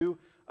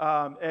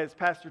As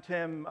Pastor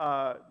Tim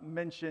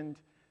mentioned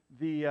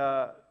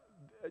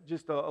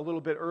just a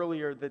little bit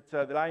earlier,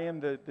 that I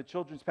am the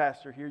children's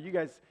pastor here. You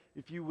guys,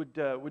 if you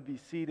would be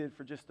seated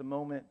for just a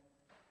moment.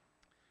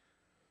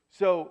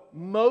 So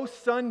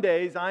most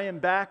Sundays, I am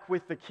back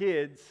with the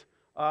kids.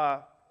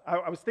 I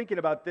was thinking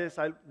about this.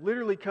 I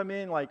literally come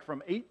in like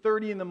from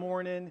 8:30 in the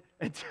morning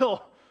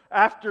until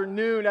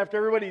afternoon after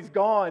everybody's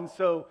gone.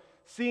 So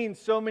seeing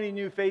so many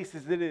new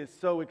faces, it is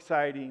so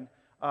exciting.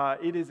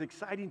 It is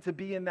exciting to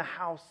be in the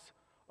house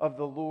of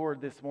the Lord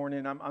this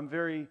morning. I'm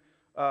very,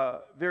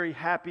 very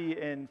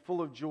happy and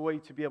full of joy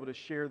to be able to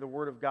share the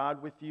Word of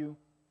God with you.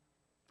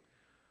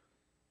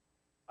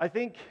 I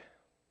think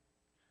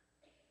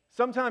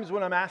sometimes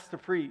when I'm asked to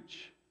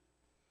preach,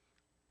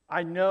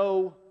 I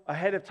know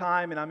ahead of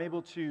time and I'm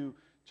able to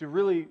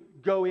really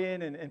go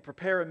in and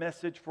prepare a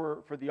message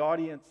for the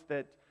audience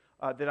that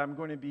I'm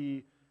going to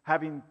be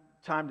having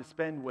time to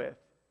spend with.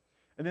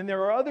 And then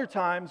there are other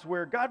times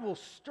where God will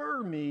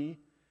stir me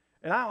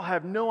and I'll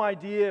have no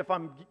idea if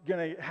I'm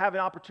going to have an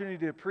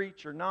opportunity to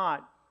preach or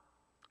not.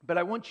 But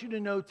I want you to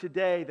know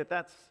today that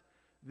that's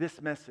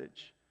this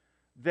message.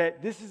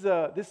 That this is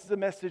a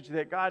message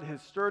that God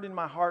has stirred in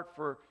my heart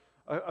for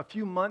a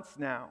few months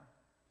now.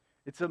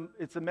 It's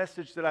a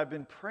message that I've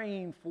been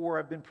praying for.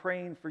 I've been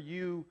praying for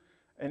you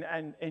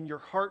and your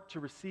heart to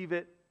receive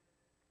it.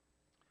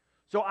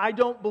 So I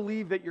don't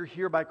believe that you're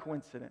here by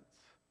coincidence.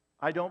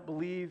 I don't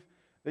believe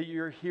that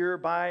you're here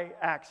by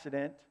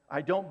accident.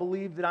 I don't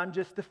believe that I'm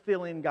just a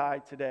fill-in guy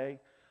today.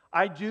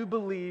 I do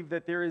believe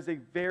that there is a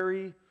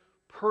very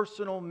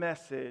personal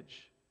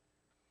message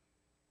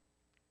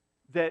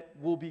that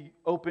will be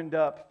opened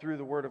up through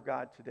the Word of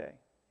God today.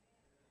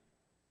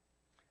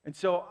 And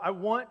so I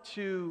want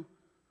to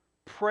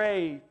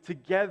pray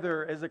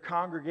together as a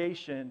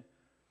congregation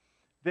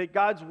that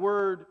God's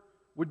Word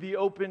would be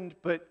opened,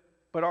 but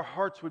our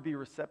hearts would be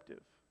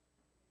receptive.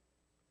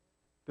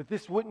 That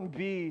this wouldn't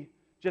be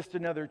just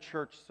another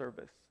church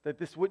service. That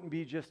this wouldn't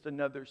be just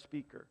another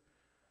speaker.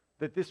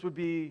 That this would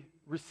be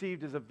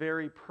received as a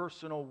very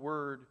personal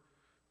word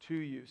to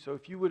you. So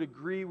if you would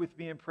agree with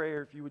me in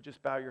prayer, if you would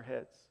just bow your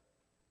heads.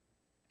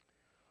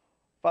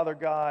 Father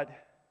God,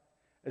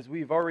 as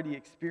we've already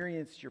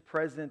experienced your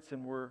presence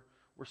and we're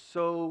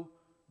so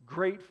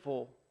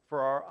grateful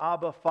for our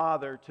Abba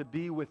Father to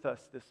be with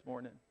us this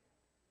morning.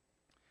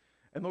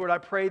 And Lord, I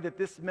pray that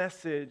this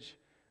message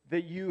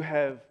that you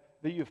have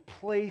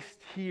placed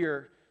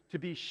here to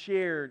be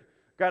shared,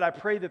 God, I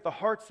pray that the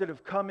hearts that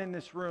have come in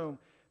this room,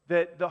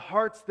 that the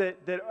hearts that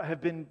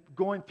have been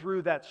going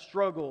through that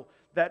struggle,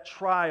 that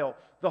trial,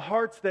 the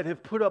hearts that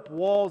have put up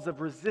walls of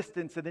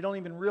resistance and they don't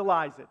even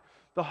realize it,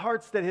 the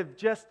hearts that have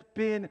just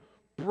been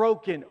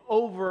broken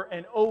over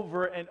and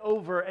over and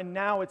over, and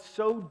now it's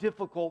so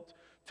difficult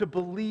to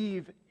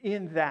believe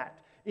in that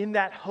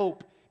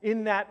hope,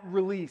 in that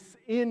release,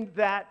 in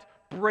that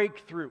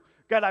breakthrough.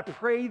 God, I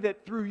pray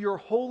that through your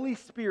Holy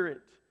Spirit,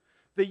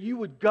 that you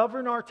would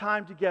govern our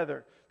time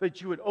together,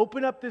 that you would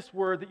open up this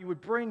word, that you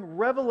would bring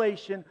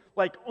revelation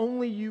like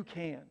only you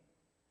can.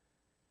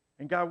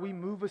 And God, we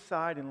move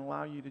aside and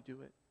allow you to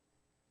do it.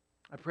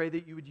 I pray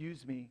that you would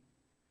use me.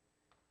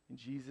 In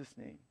Jesus'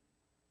 name,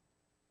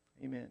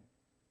 amen.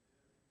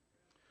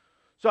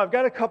 So I've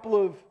got a couple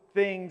of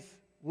things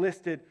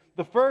listed.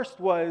 The first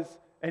was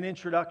an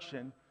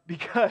introduction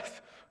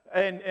because,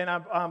 and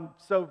I'm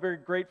so very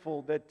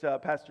grateful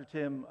that Pastor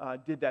Tim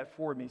did that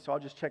for me. So I'll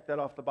just check that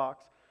off the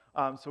box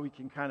so we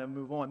can kind of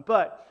move on.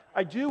 But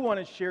I do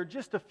want to share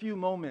just a few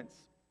moments.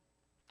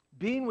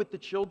 Being with the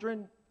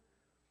children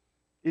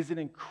is an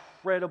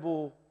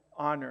incredible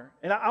honor.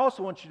 And I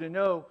also want you to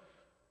know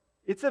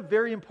it's a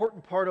very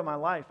important part of my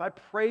life. I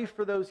pray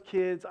for those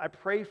kids. I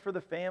pray for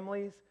the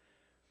families.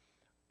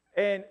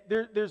 And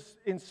there's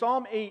in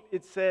Psalm 8,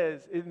 it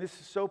says, and this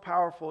is so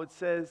powerful, it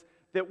says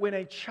that when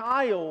a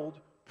child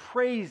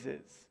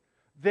praises,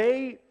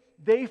 they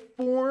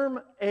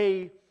form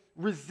a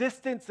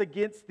resistance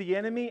against the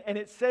enemy, and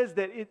it says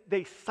that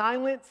they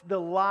silence the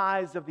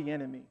lies of the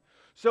enemy.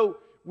 So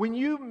when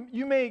you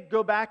may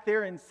go back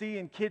there and see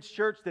in kids'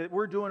 church that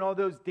we're doing all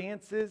those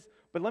dances,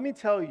 but let me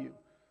tell you,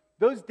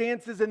 those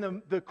dances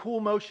and the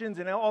cool motions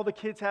and all the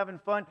kids having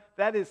fun,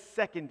 that is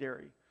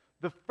secondary.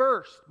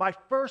 My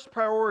first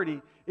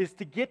priority is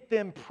to get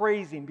them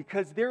praising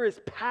because there is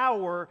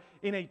power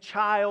in a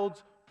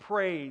child's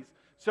praise.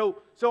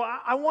 So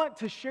I want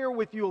to share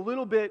with you a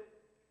little bit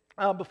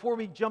before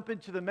we jump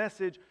into the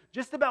message,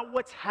 just about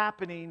what's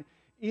happening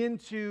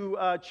into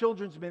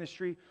children's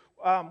ministry.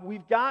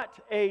 We've got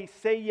a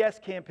Say Yes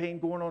campaign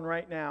going on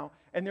right now,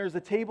 and there's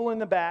a table in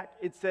the back.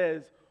 It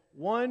says,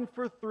 1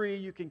 for 3,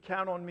 you can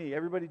count on me.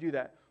 Everybody do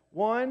that.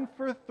 1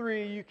 for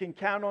 3, you can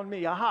count on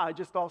me. Aha, I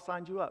just all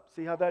signed you up.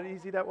 See how that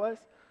easy that was?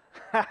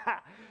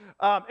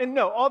 And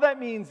no, all that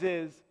means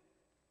is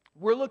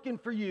we're looking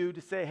for you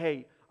to say,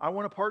 hey, I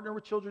want to partner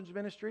with children's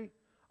ministry.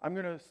 I'm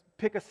going to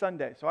pick a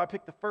Sunday. So I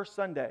picked the first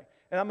Sunday.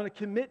 And I'm going to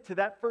commit to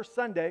that first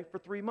Sunday for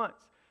 3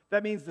 months.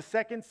 That means the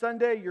second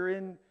Sunday, you're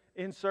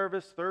in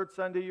service. Third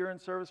Sunday, you're in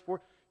service.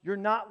 Fourth. you're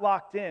not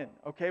locked in,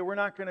 okay? We're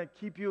not going to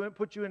keep you and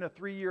put you in a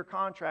 3-year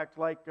contract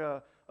like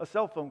a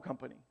cell phone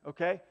company,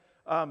 okay?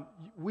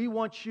 We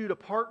want you to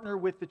partner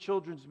with the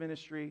children's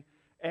ministry,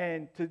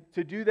 and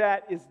to do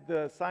that is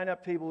the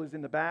sign-up table is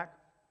in the back.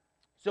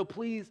 So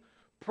please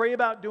pray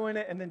about doing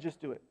it and then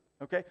just do it,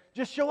 okay?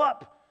 Just show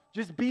up.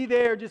 Just be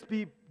there. Just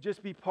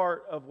be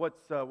part of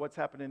what's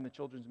happening in the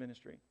children's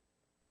ministry.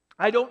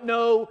 I don't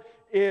know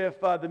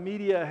if the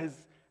media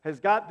has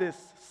got this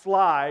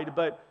slide,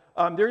 but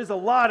there is a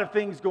lot of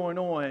things going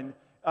on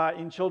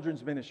in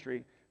children's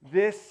ministry.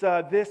 This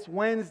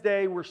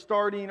Wednesday, we're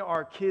starting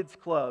our kids'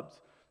 clubs.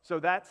 So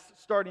that's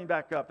starting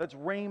back up. That's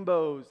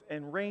Rainbows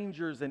and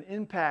Rangers and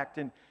Impact.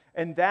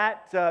 And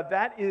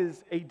that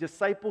is a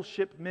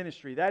discipleship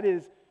ministry. That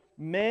is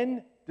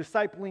men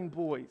discipling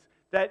boys.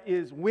 That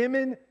is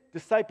women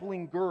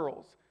discipling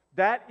girls.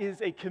 That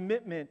is a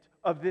commitment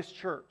of this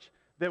church,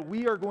 that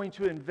we are going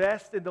to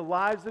invest in the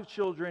lives of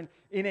children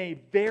in a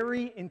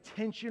very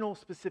intentional,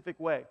 specific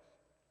way.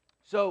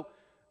 So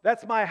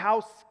that's my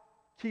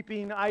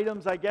housekeeping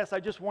items, I guess. I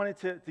just wanted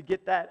to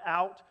get that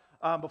out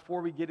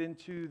before we get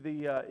into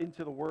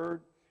the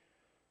Word.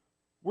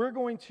 We're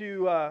going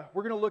to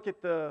look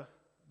at the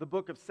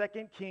book of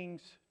 2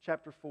 Kings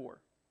chapter 4.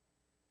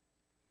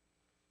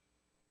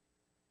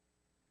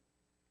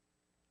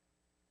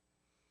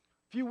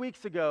 A few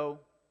weeks ago,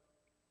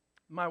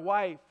 my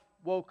wife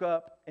woke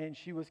up and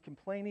she was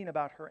complaining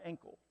about her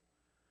ankle.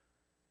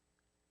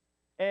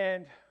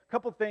 And a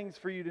couple things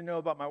for you to know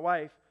about my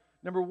wife.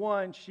 Number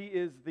one, she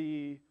is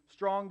the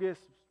strongest,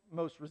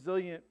 most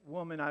resilient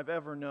woman I've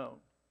ever known.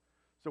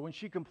 So when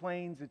she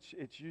complains,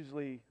 it's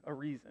usually a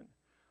reason.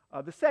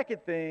 The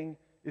second thing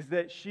is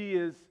that she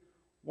is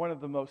one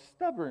of the most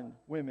stubborn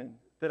women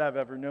that I've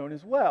ever known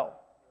as well.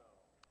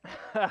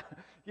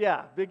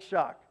 Yeah, big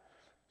shock.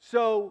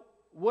 So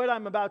what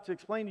I'm about to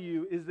explain to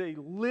you is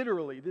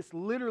this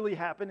literally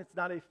happened. It's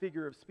not a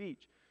figure of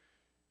speech.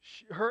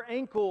 Her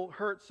ankle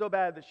hurt so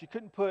bad that she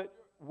couldn't put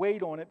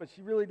weight on it, but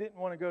she really didn't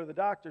want to go to the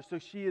doctor. So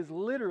she is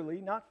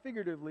literally, not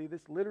figuratively,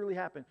 this literally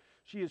happened.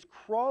 She is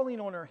crawling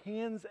on her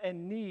hands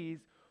and knees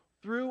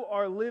through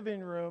our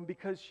living room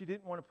because she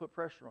didn't want to put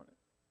pressure on it.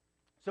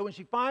 So when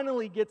she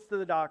finally gets to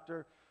the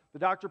doctor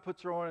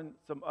puts her on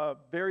a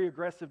very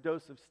aggressive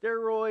dose of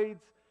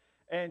steroids,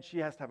 and she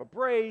has to have a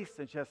brace,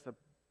 and she has to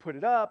put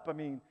it up. I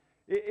mean,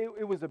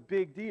 it was a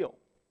big deal.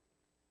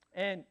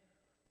 And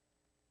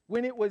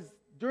when it was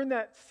during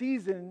that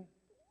season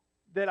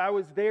that I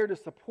was there to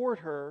support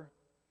her,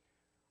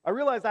 I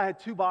realized I had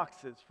 2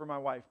 boxes for my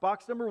wife.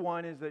 Box number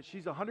 1 is that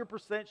she's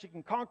 100%, she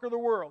can conquer the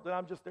world, and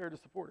I'm just there to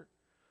support her.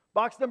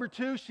 Box number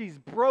 2, she's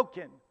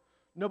broken.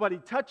 Nobody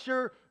touch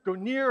her, go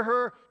near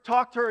her,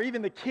 talk to her,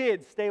 even the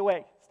kids, stay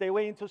away. Stay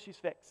away until she's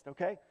fixed,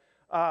 okay?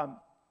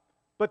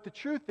 But the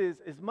truth is,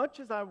 as much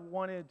as I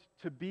wanted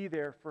to be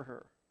there for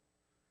her,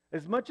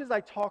 as much as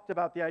I talked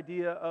about the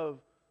idea of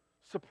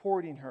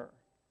supporting her,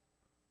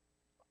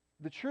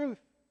 the truth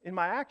in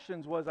my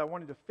actions was I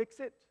wanted to fix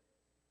it,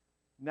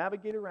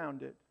 navigate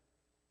around it,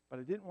 but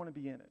I didn't want to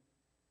be in it.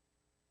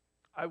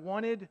 I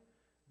wanted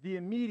the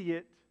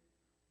immediate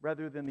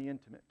rather than the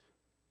intimate.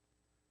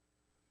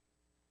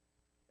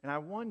 And I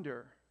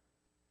wonder,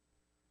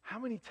 how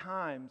many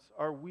times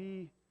are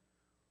we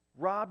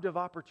robbed of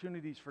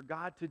opportunities for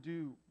God to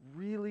do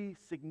really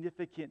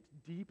significant,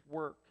 deep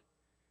work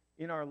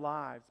in our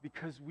lives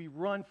because we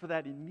run for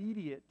that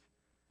immediate,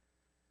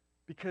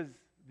 because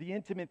the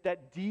intimate,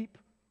 that deep,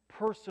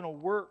 personal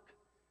work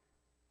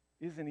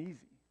isn't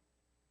easy.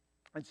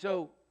 And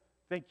so,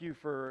 thank you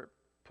for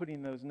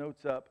putting those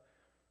notes up.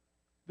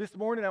 This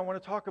morning I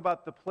want to talk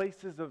about the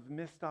places of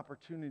missed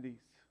opportunities.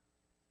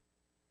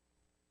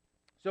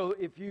 So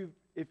if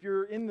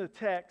you're in the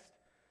text,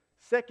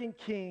 2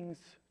 Kings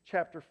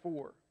chapter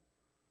 4,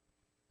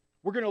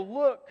 we're going to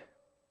look,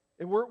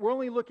 and we're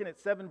only looking at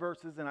 7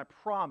 verses, and I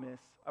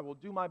promise I will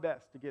do my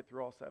best to get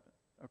through all 7,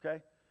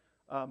 okay,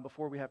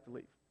 before we have to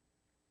leave.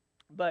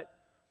 But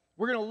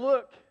we're going to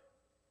look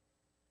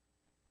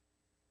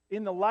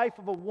in the life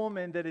of a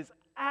woman that is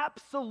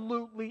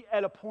absolutely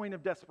at a point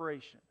of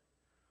desperation.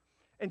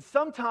 And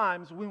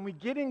sometimes when we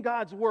get in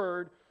God's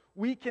Word,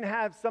 we can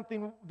have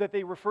something that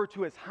they refer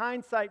to as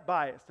hindsight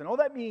bias. And all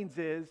that means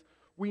is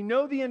we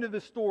know the end of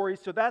the story,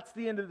 so that's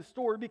the end of the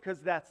story because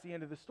that's the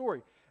end of the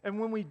story.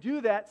 And when we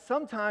do that,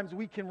 sometimes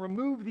we can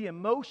remove the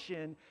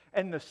emotion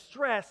and the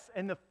stress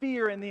and the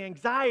fear and the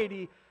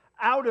anxiety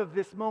out of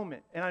this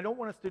moment. And I don't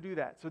want us to do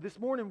that. So this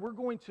morning we're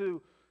going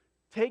to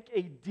take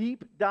a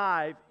deep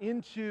dive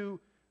into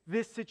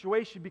this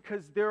situation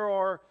because there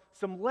are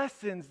some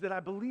lessons that I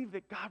believe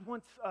that God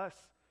wants us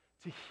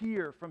to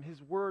hear from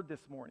His Word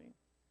this morning.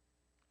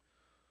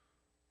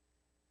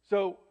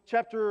 So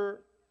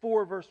chapter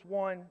 4 verse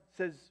 1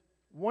 says,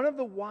 "One of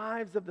the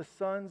wives of the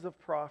sons of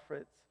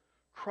prophets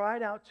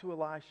cried out to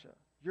Elisha,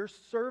 'Your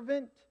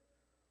servant,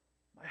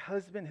 my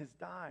husband, has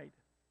died.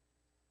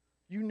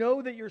 You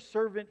know that your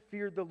servant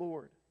feared the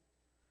Lord.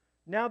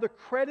 Now the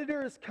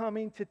creditor is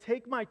coming to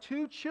take my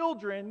 2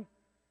 children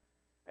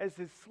as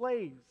his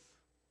slaves.'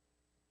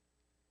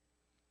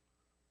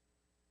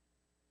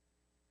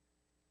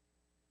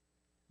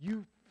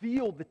 you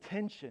feel the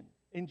tension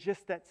in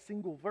just that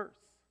single verse.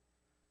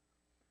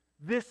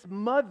 This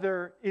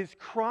mother is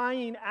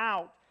crying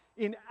out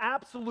in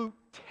absolute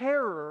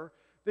terror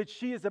that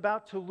she is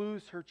about to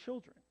lose her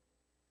children.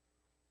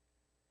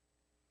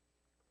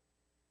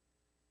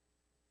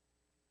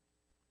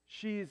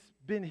 She's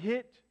been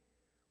hit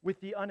with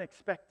the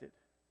unexpected.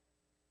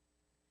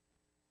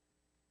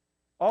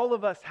 All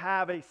of us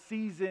have a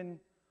season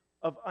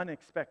of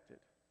unexpected.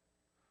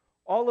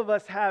 All of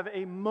us have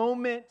a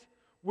moment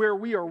where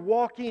we are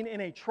walking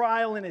in a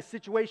trial, in a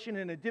situation,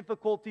 in a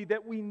difficulty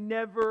that we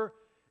never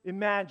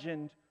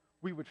imagined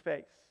we would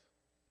face.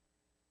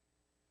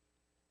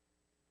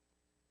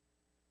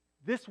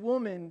 This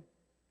woman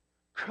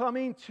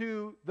coming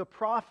to the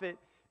prophet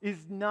is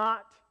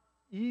not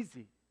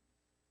easy.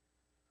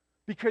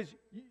 Because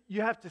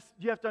you have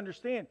to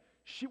understand,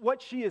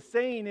 what she is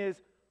saying is,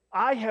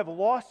 I have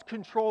lost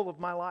control of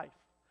my life.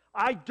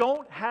 I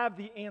don't have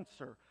the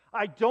answer.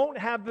 I don't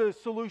have the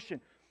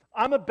solution.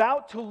 I'm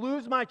about to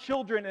lose my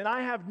children, and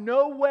I have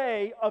no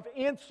way of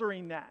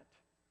answering that.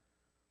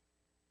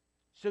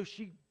 So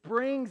she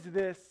brings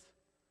this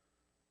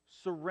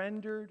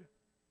surrendered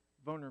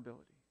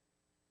vulnerability.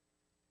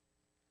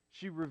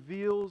 She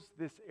reveals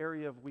this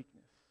area of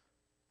weakness.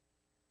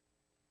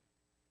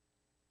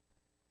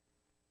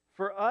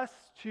 For us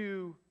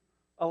to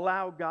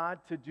allow God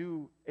to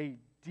do a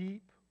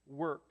deep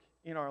work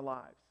in our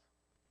lives,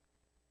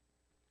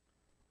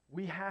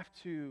 we have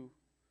to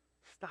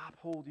stop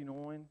holding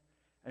on,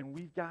 and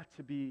we've got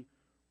to be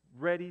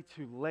ready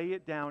to lay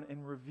it down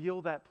and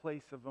reveal that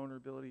place of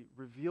vulnerability,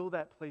 reveal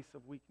that place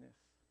of weakness.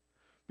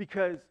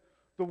 Because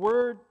the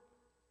Word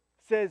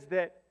says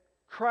that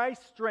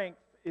Christ's strength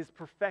is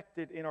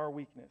perfected in our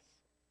weakness.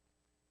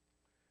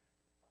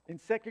 In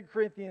 2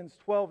 Corinthians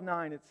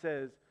 12:9 it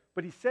says,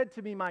 "But he said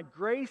to me, my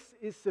grace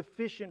is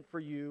sufficient for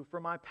you, for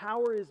my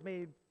power is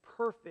made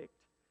perfect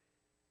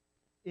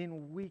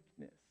in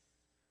weakness."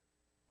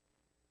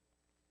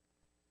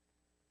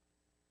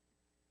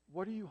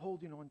 What are you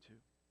holding on to?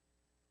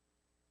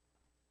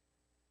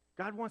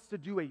 God wants to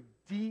do a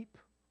deep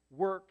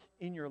work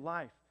in your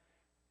life.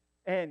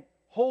 And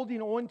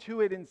holding on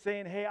to it and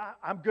saying, hey,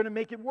 I'm going to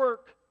make it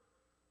work,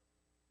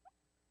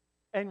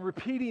 and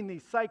repeating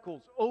these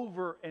cycles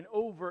over and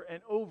over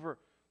and over,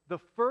 the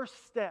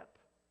first step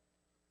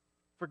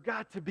for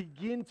God to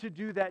begin to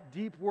do that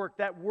deep work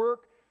that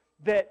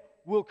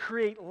will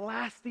create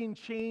lasting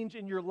change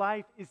in your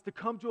life, is to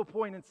come to a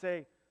point and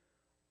say,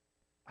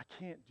 I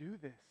can't do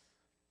this.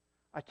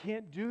 I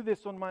can't do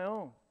this on my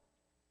own.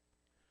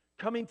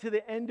 Coming to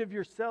the end of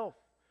yourself,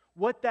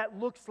 what that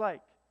looks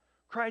like.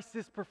 Christ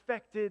has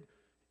perfected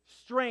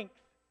strength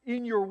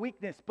in your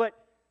weakness, but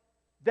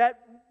that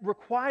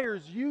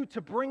requires you to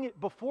bring it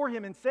before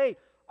Him and say,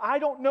 I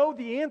don't know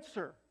the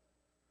answer,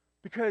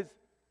 because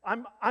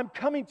I'm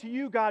coming to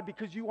you, God,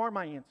 because you are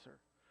my answer.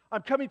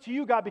 I'm coming to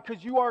you, God,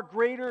 because you are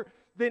greater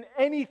than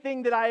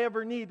anything that I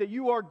ever need, that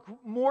you are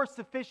more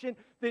sufficient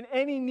than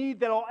any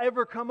need that I'll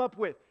ever come up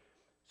with.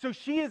 So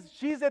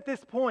she's at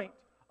this point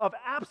of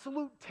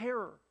absolute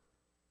terror.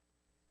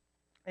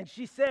 And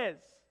she says,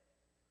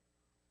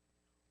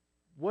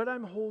 what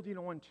I'm holding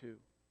on to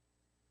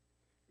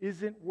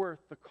isn't worth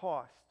the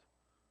cost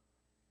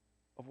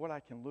of what I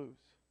can lose.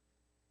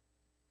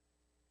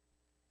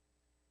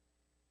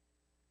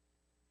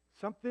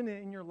 Something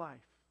in your life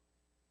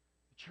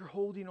that you're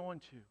holding on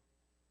to,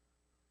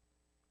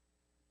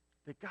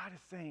 that God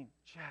is saying,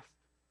 just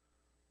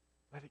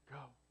let it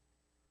go.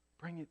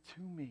 Bring it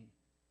to me.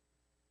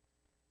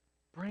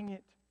 Bring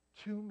it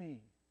to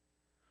me.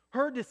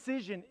 Her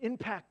decision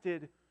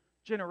impacted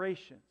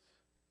generations.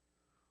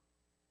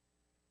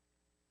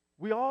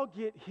 We all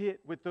get hit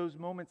with those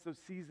moments, those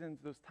seasons,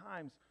 those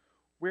times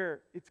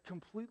where it's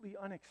completely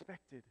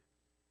unexpected.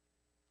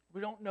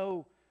 We don't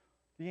know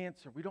the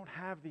answer. We don't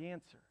have the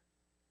answer.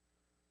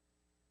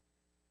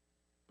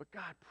 But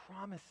God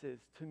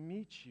promises to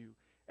meet you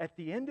at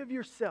the end of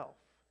yourself,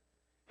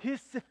 His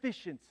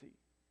sufficiency.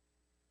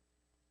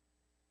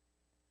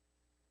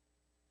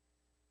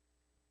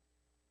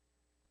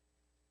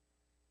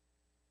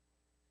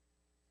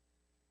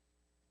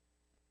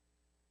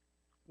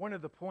 One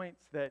of the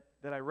points that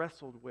I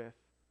wrestled with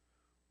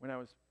when I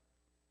was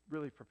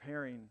really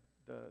preparing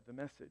the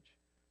message,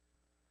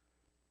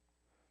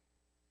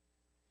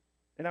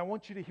 and I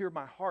want you to hear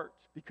my heart,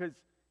 because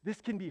this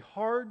can be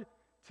hard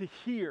to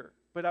hear,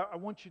 but I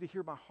want you to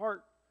hear my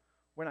heart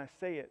when I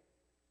say it.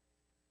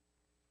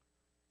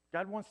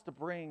 God wants to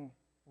bring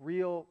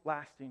real,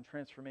 lasting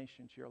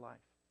transformation to your life.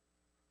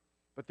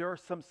 But there are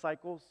some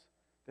cycles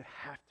that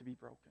have to be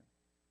broken.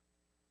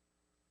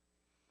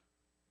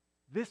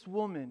 This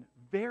woman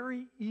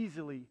very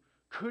easily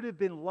could have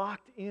been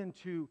locked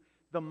into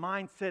the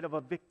mindset of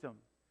a victim.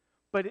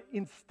 But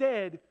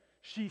instead,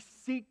 she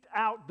sought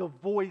out the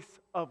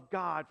voice of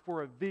God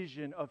for a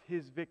vision of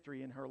His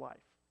victory in her life.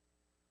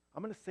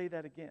 I'm going to say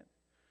that again.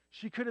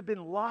 She could have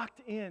been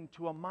locked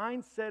into a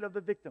mindset of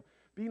the victim,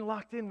 being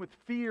locked in with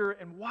fear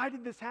and why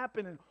did this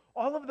happen, and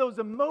all of those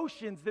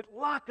emotions that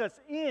lock us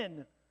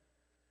in.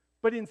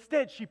 But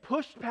instead, she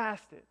pushed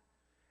past it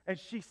and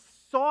she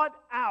sought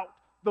out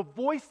the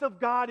voice of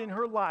God in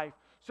her life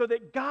so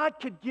that God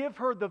could give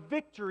her the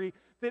victory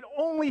that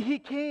only He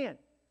can.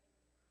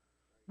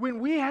 When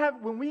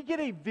we get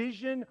a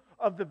vision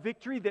of the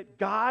victory that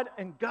God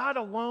and God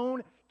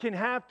alone can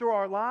have through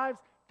our lives,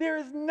 there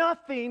is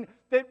nothing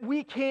that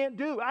we can't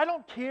do. I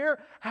don't care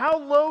how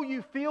low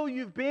you feel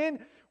you've been.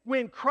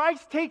 When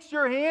Christ takes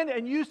your hand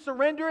and you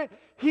surrender it,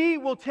 He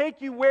will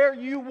take you where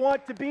you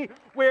want to be,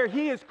 where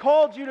He has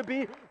called you to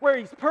be, where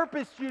He's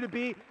purposed you to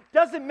be.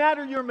 Doesn't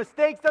matter your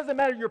mistakes, doesn't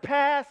matter your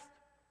past,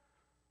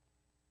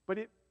 but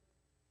it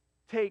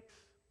takes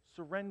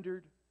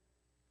surrendered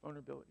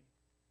vulnerability.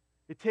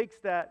 It takes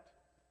that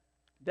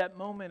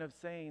moment of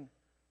saying,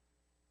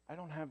 I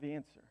don't have the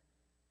answer.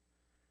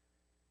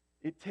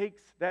 It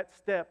takes that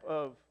step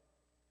of,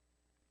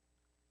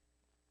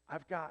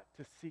 I've got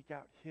to seek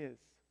out His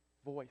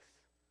voice.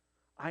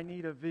 I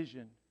need a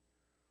vision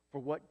for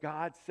what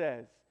God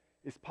says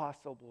is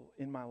possible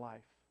in my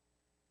life.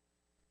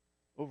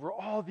 Over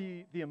all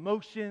the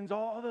emotions,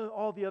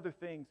 all the other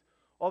things,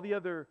 all the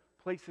other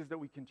places that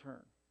we can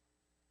turn.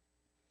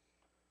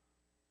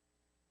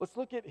 Let's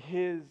look at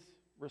his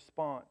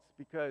response,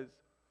 because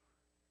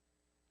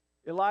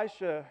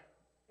Elisha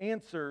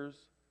answers,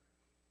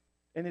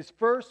 and his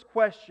first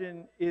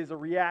question is a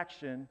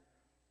reaction,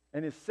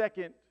 and his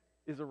second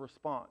is a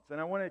response. And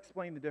I want to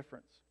explain the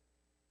difference.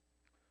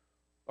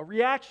 A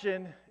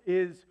reaction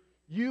is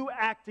you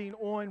acting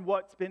on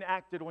what's been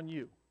acted on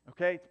you.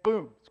 Okay? It's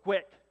boom, it's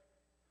quick.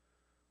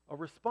 A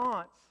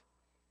response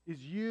is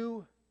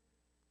you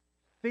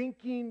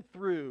thinking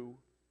through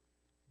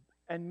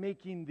and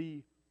making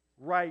the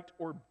right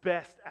or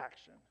best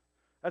action.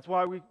 That's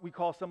why we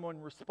call someone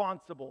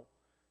responsible.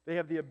 They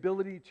have the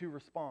ability to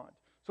respond.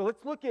 So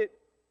let's look at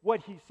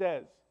what he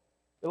says.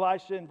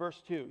 Elisha in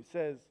verse 2, he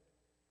says,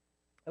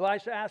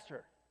 Elisha asked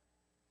her,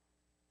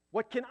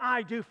 what can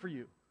I do for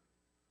you?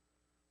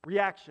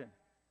 Reaction.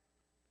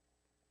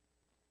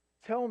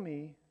 Tell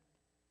me,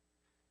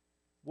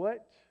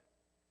 what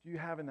do you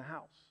have in the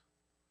house?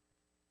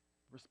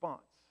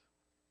 Response.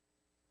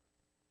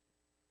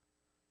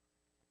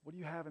 What do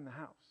you have in the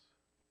house?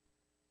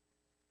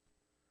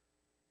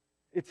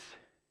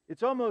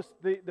 It's almost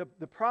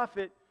the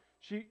prophet,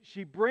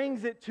 she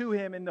brings it to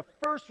him, and the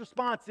first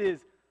response is,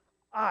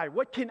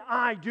 what can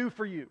I do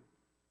for you?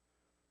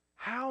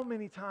 How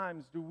many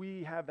times do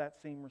we have that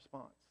same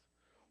response?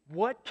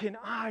 What can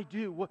I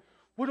do?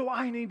 What do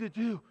I need to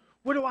do?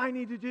 What do I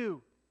need to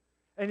do?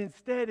 And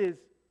instead is,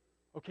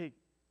 okay,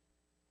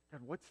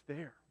 God, what's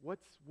there? What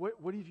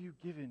have you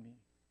given me?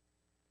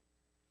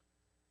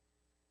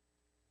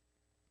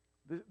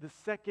 The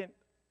second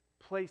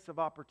place of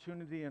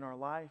opportunity in our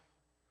life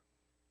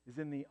is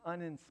in the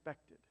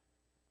uninspected.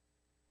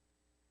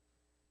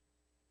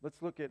 Let's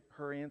look at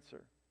her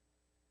answer.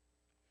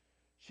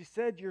 She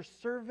said, your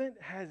servant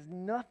has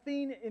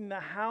nothing in the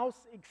house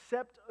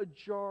except a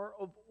jar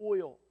of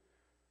oil.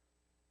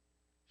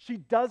 She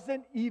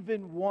doesn't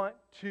even want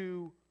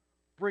to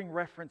bring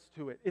reference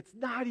to it. It's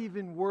not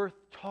even worth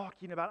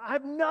talking about. I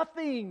have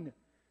nothing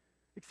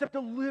except a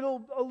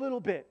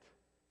little bit.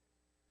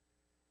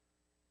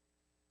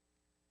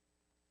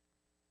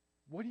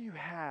 What do you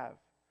have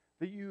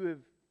that you have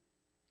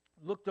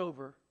looked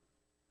over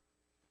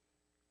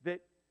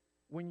that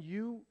when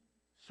you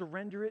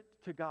surrender it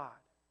to God,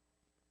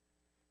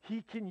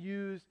 He can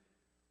use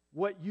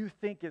what you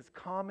think is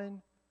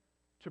common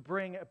to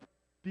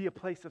be a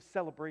place of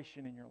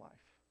celebration in your life?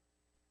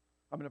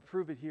 I'm going to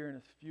prove it here in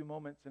a few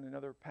moments in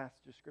another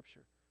passage of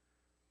Scripture.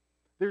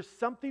 There's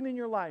something in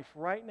your life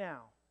right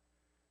now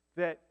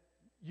that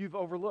you've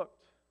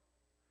overlooked,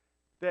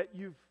 that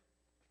you've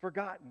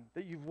forgotten,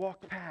 that you've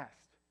walked past.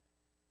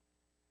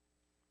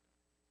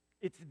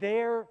 It's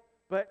there,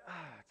 but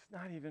it's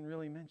not even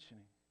really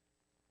mentioning.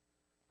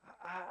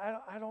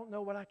 I don't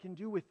know what I can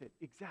do with it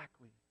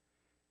exactly.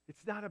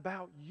 It's not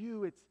about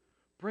you. It's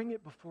bring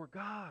it before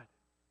God.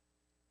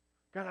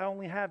 God, I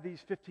only have these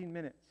 15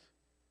 minutes.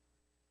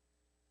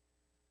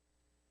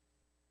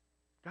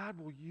 God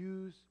will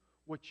use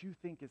what you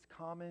think is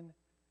common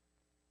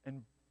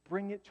and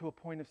bring it to a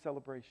point of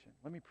celebration.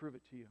 Let me prove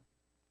it to you.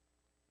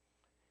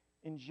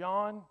 In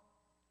John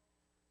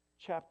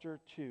chapter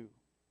 2,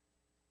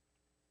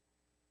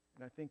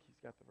 and I think he's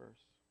got the verse.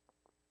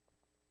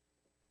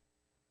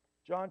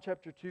 John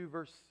chapter 2,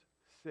 verse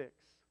 6.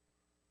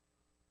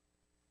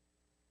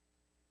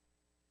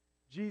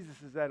 Jesus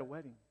is at a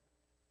wedding.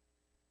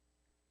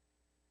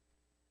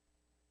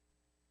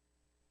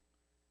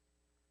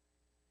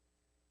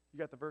 You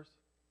got the verse?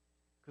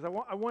 Because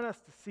I want us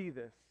to see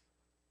this.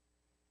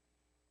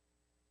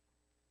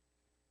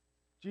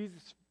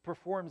 Jesus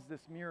performs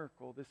this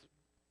miracle, this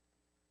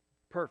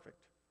perfect.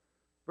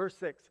 Verse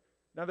 6.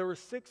 Now there were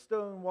 6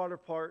 stone water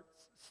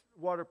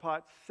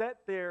pots set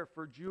there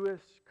for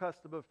Jewish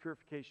custom of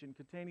purification,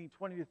 containing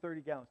 20 to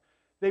 30 gallons.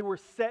 They were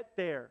set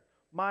there.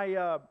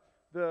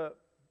 The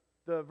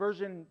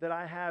version that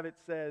I have, it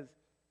says,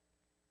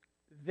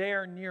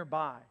 there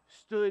nearby,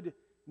 stood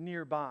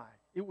nearby.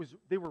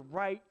 They were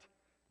right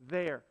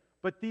there.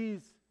 But they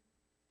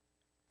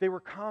were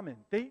common.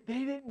 They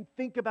didn't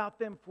think about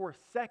them for a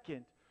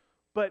second.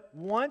 But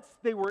once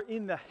they were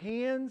in the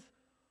hands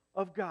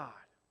of God,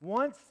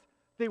 once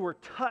they were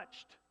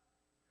touched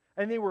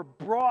and they were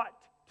brought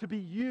to be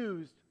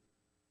used,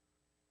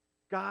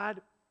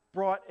 God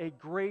brought a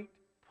great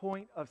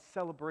point of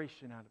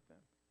celebration out of them.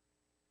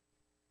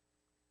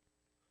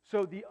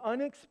 So the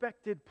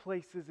unexpected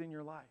places in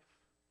your life,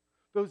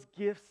 those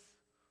gifts,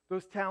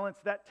 those talents,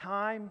 that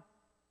time,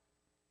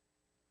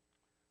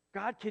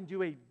 God can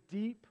do a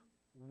deep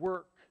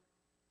work.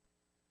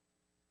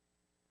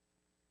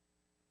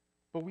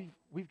 But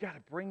we've got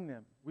to bring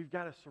them. We've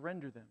got to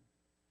surrender them.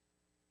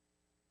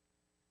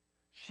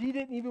 She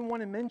didn't even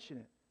want to mention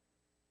it.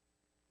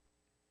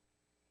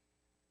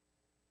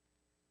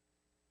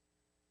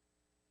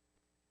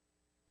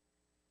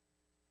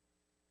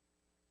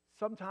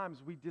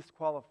 Sometimes we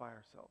disqualify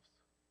ourselves.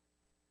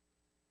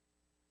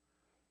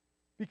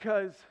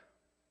 Because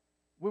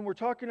when we're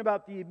talking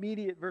about the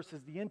immediate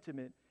versus the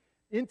intimate,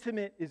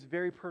 intimate is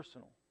very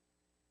personal.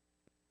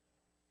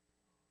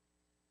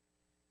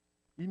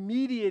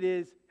 Immediate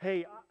is,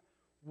 hey,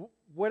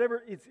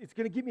 whatever, it's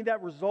going to give me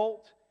that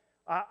result.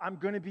 I'm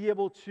going to be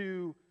able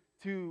to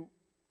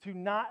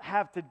not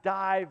have to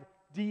dive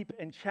deep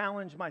and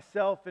challenge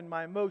myself and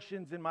my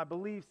emotions and my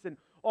beliefs and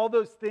all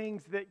those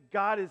things that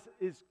God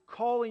is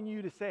calling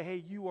you to say,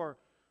 hey, you are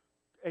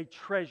a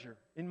treasure.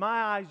 In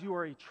my eyes, you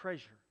are a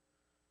treasure.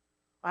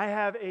 I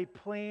have a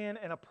plan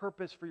and a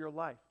purpose for your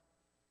life.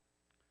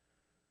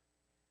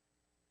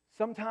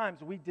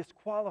 Sometimes we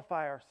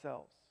disqualify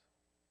ourselves.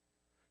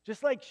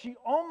 Just like she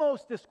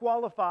almost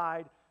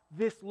disqualified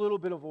this little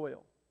bit of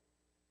oil.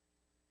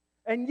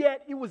 And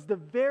yet it was the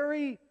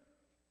very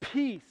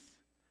piece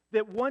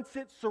that once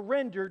it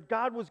surrendered,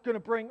 God was going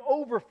to bring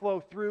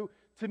overflow through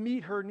to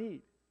meet her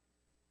need.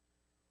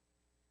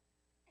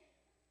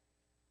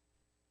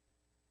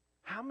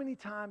 How many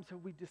times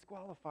have we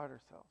disqualified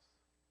ourselves?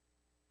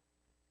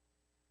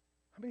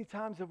 How many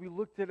times have we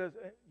looked at us,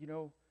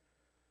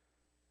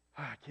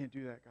 I can't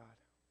do that, God.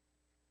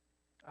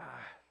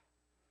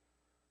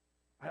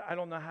 I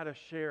don't know how to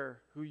share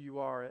who you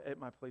are at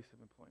my place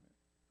of employment.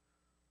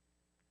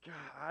 God,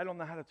 I don't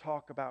know how to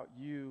talk about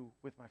you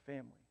with my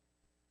family.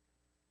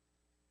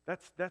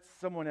 That's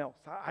someone else.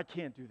 I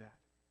can't do that.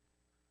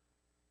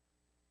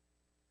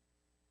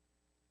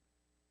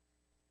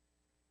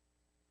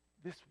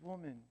 This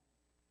woman,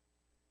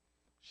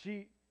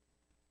 she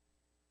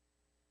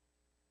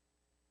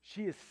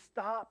is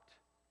stopped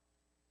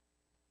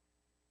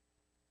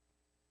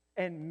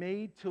and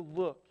made to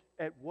look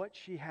at what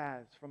she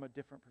has from a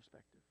different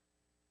perspective.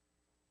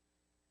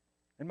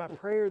 And my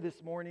prayer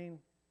this morning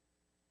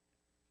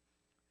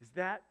is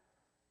that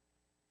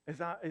as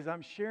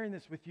I'm sharing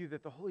this with you,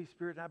 that the Holy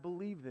Spirit, and I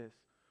believe this,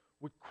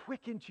 would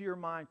quicken to your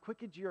mind,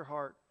 quicken to your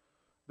heart,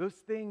 those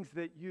things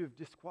that you have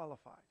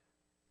disqualified.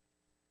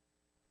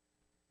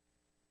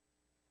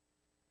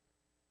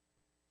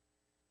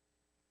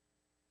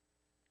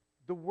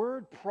 The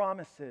Word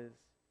promises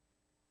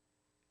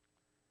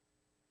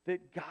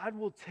that God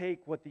will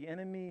take what the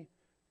enemy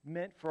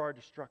meant for our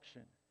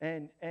destruction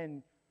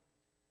and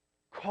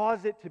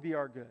cause it to be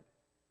our good.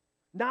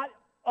 Not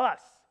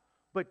us,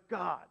 but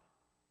God.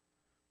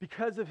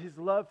 Because of His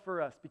love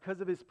for us, because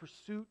of His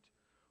pursuit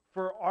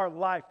for our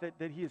life,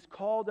 that He has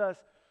called us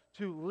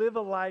to live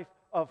a life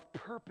of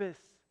purpose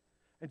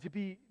and to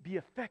be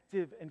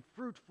effective and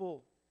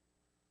fruitful.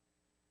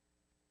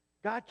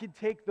 God can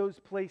take those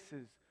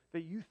places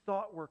that you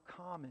thought were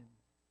common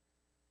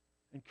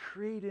and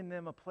create in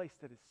them a place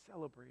that is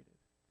celebrated.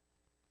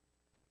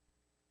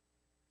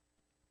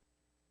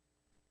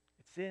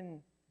 It's in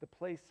the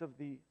place of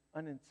the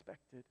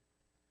unexpected,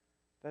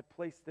 that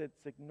place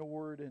that's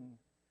ignored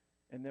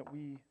and that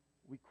we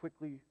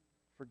quickly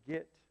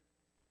forget.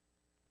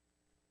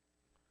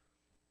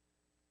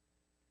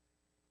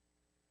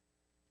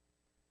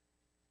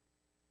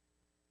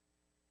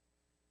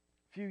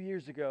 A few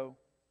years ago,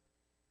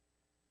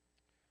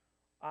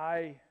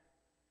 I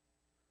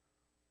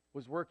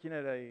was working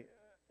at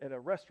a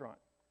restaurant,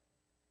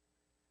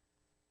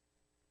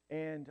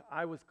 and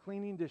I was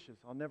cleaning dishes.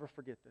 I'll never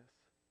forget this.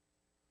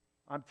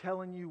 I'm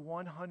telling you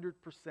 100%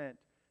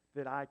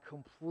 that I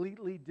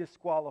completely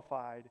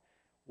disqualified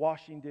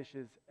washing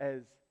dishes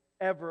as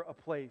ever a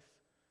place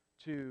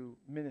to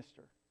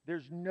minister.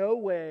 There's no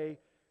way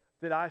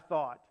that I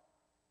thought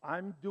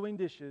I'm doing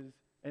dishes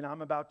and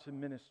I'm about to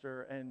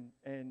minister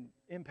and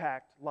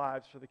impact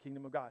lives for the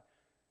kingdom of God.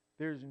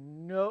 There's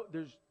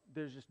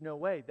just no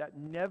way. That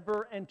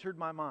never entered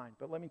my mind.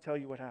 But let me tell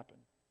you what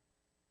happened.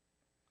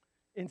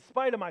 In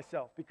spite of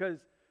myself, because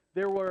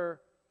there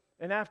were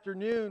an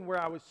afternoon where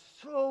I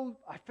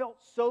felt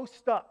so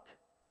stuck.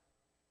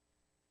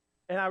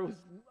 And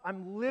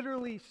I'm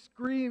literally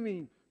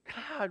screaming,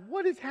 God,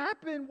 what has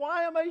happened?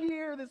 Why am I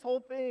here? This whole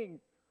thing.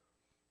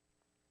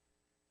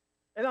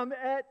 And I'm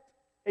at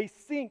a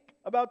sink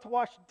about to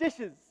wash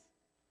dishes.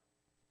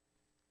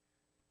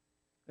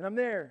 And I'm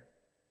there.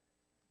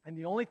 And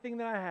the only thing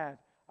that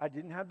I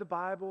didn't have the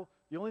Bible.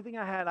 The only thing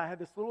I had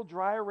this little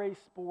dry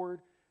erase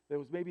board that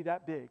was maybe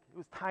that big. It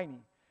was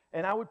tiny.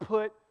 And I would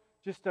put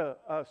just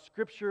a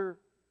scripture,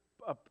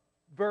 a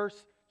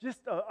verse,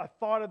 just a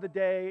thought of the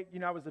day. You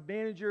know, I was a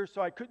manager,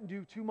 so I couldn't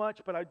do too much,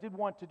 but I did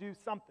want to do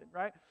something,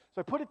 right? So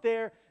I put it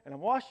there, and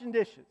I'm washing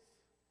dishes.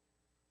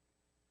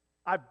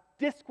 I've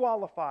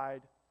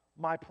disqualified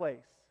my place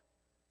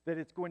that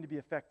it's going to be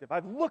effective.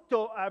 I've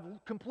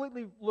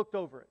completely looked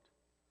over it.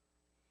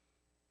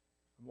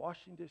 I'm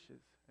washing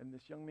dishes, and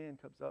this young man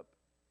comes up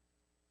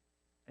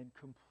and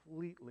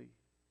completely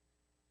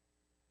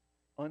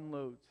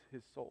unloads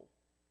his soul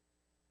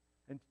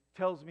and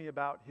tells me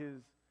about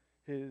his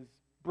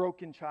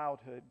broken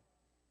childhood.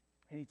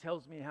 And he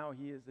tells me how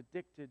he is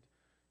addicted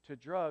to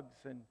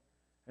drugs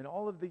and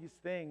all of these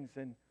things.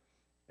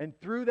 And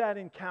through that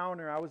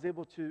encounter, I was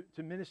able to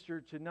minister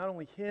to not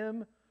only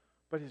him,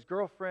 but his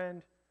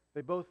girlfriend.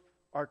 They both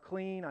are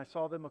clean. I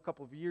saw them a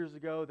couple of years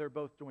ago. They're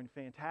both doing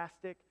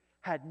fantastic.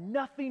 Had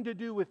nothing to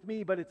do with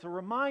me, but it's a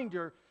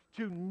reminder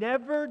to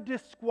never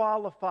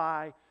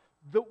disqualify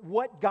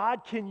what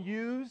God can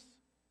use,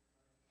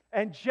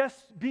 and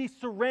just be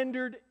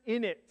surrendered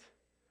in it.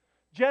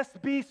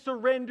 Just be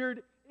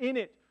surrendered in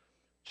it.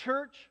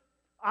 Church,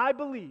 I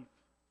believe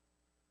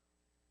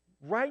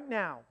right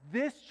now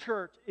this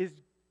church is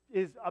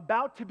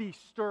about to be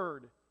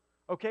stirred.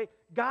 Okay?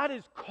 God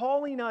is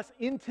calling us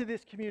into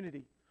this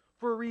community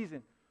for a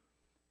reason.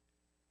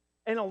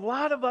 And a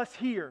lot of us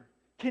here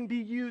can be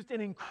used in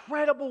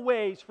incredible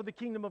ways for the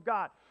kingdom of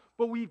God.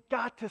 But we've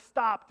got to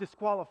stop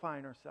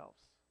disqualifying ourselves.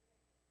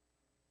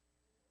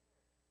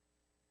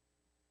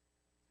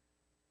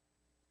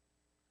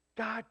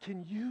 God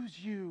can use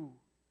you.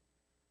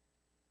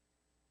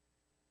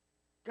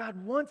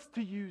 God wants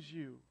to use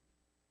you.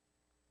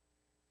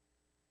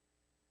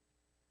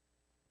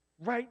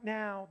 Right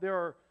now,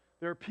 there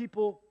are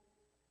people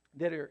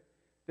that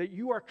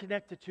you are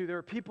connected to. There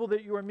are people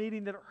that you are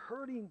meeting that are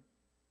hurting.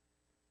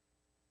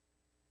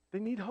 They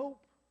need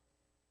hope.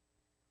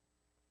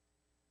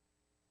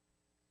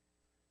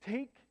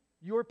 Take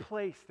your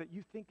place that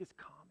you think is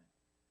common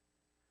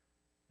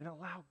and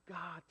allow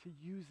God to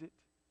use it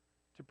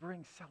to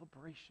bring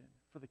celebration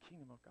for the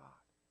kingdom of God.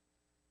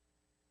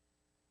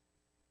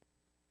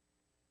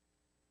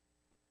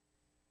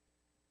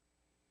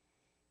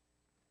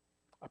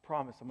 I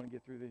promise I'm going to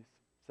get through these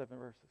 7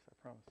 verses. I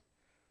promise.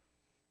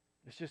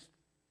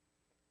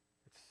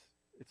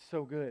 It's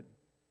so good.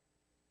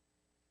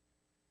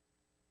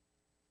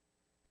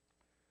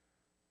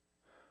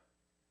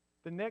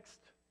 The next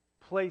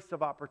place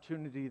of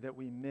opportunity that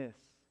we miss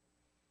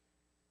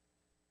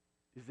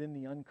is in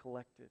the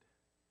uncollected.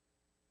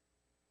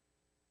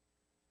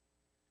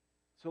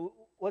 So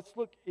let's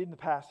look in the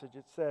passage.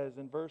 It says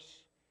in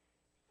verse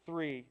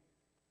 3,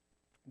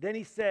 then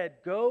he said,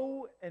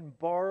 go and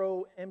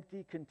borrow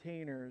empty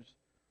containers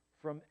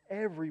from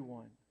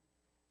everyone,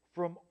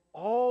 from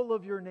all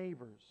of your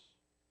neighbors.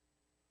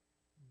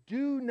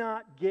 Do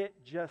not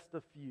get just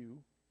a few.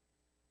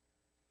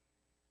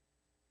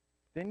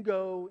 Then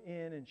go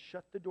in and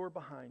shut the door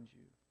behind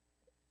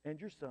you and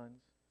your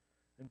sons,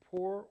 and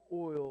pour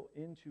oil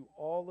into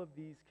all of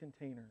these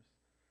containers.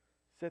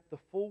 Set the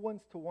full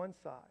ones to one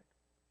side.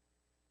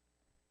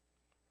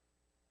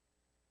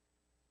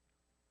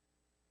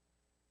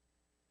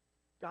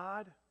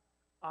 God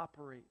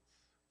operates,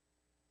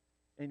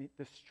 and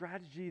the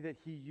strategy that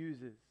he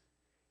uses,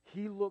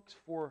 he looks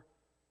for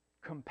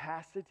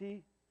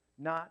capacity,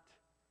 not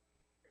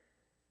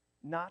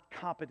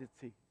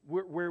competency.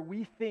 Where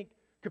we think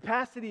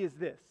capacity is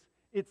this: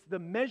 it's the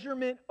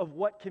measurement of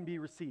what can be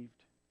received.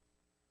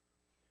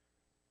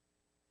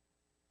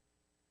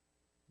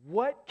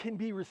 What can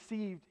be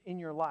received in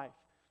your life?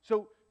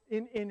 So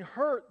in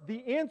her,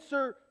 the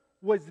answer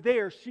was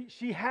there.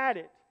 She had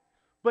it,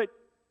 but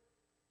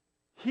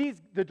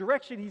the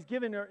direction he's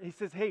given her, he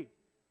says, hey,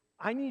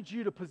 I need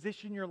you to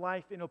position your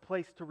life in a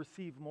place to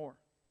receive more.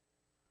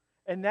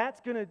 And that's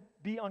going to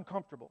be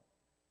uncomfortable.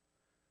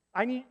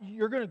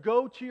 You're going to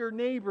go to your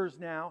neighbors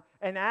now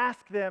and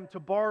ask them to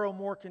borrow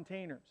more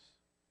containers.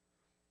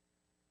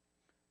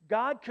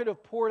 God could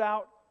have poured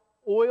out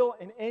oil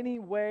in any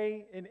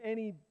way, in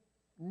any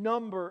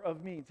number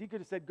of means. He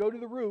could have said, go to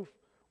the roof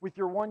with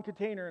your one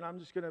container and I'm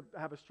just going to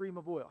have a stream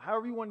of oil.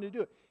 However you wanted to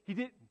do it. He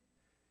didn't.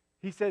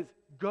 He says,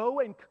 go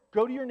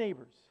to your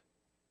neighbors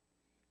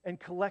and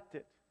collect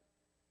it.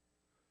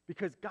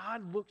 Because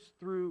God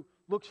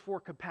looks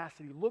for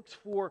capacity, looks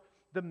for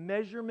the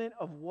measurement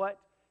of what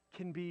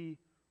can be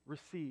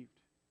received.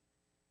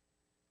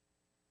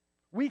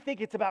 We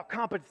think it's about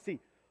competency.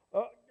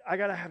 I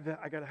gotta have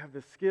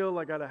the skill.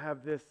 I gotta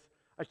have this.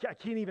 I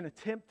can't even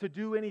attempt to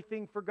do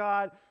anything for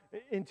God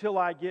until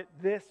I get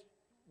this,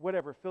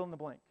 whatever, fill in the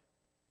blank.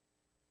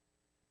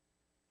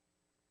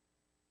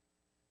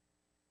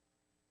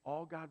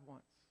 All God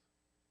wants,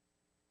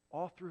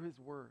 all through his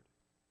word,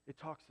 it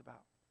talks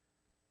about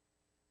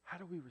how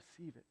do we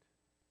receive it?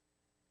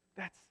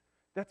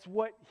 That's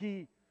what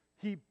he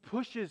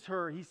pushes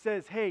her. He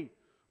says, hey,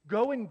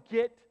 go and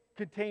get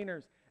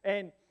containers.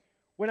 And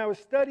when I was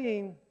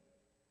studying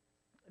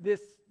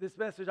this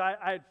message, I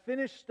had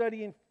finished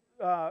studying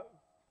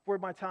for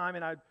my time,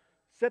 and I'd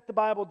set the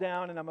Bible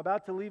down and I'm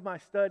about to leave my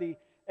study,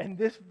 and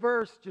this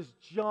verse just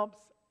jumps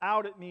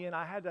out at me, and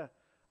I had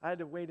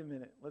to wait a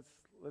minute. Let's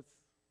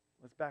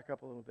back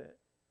up a little bit.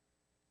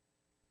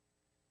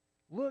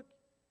 Look,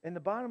 in the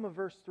bottom of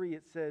verse 3,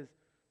 it says,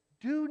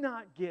 do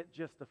not get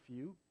just a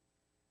few.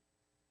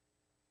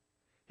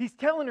 He's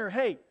telling her,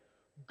 hey,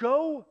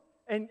 go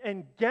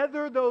and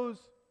gather those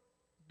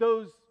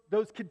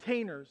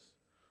containers.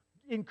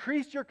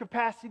 Increase your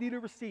capacity to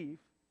receive.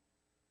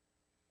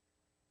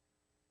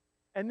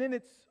 And then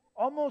it's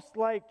almost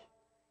like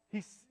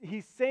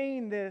he's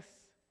saying this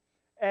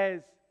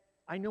as,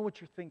 I know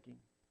what you're thinking.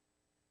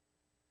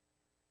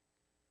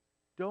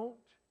 Don't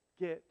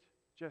get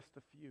just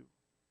a few.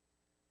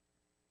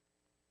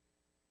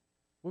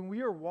 When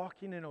we are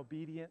walking in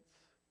obedience,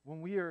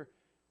 when we are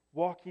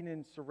walking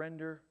in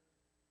surrender,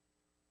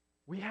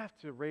 we have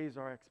to raise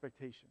our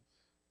expectations.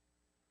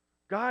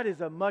 God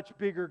is a much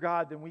bigger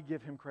God than we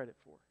give Him credit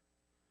for.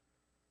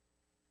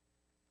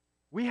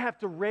 We have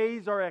to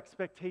raise our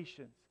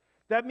expectations.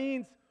 That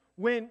means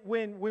when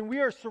we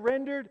are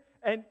surrendered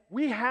and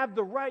we have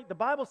the right, the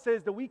Bible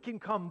says that we can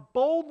come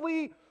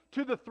boldly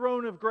to the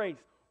throne of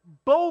grace.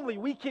 Boldly,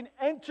 we can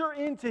enter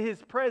into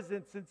His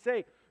presence and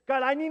say,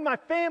 God, I need my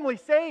family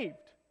saved.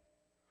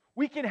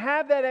 We can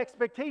have that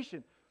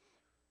expectation.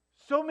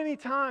 So many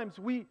times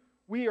we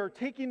are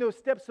taking those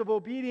steps of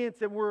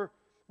obedience and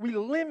we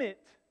limit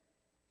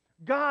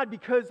God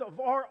because of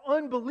our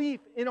unbelief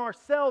in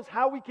ourselves,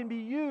 how we can be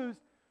used.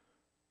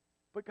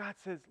 But God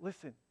says,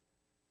 listen,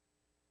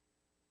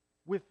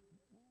 with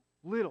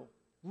little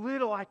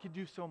I can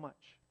do so much.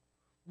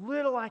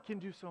 Little I can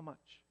do so much.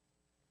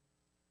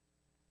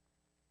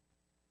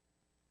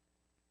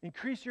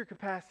 Increase your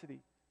capacity.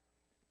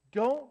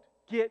 Don't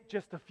get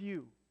just a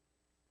few.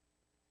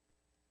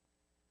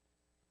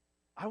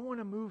 I want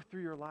to move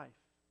through your life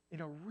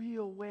in a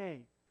real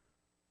way.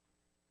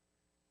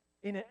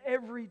 In an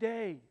every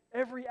day,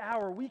 every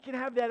hour, we can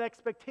have that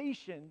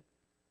expectation,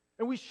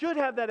 and we should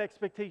have that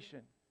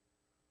expectation.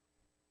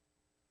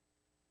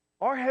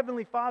 Our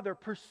Heavenly Father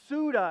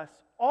pursued us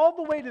all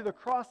the way to the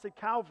cross at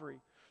Calvary,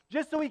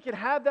 just so He could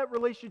have that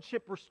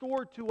relationship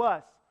restored to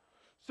us,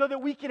 so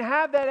that we can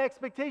have that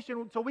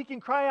expectation, so we can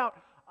cry out,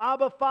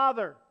 Abba,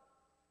 Father,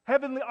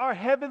 our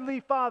Heavenly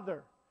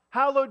Father,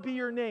 hallowed be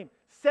your name,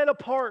 set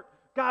apart.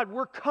 God,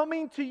 we're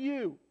coming to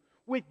you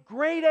with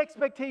great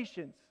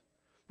expectations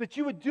that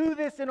you would do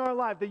this in our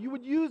life, that you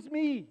would use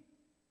me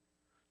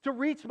to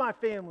reach my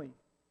family,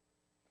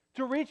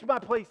 to reach my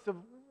place of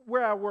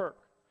where I work,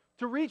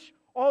 to reach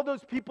all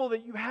those people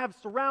that you have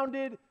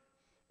surrounded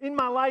in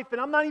my life,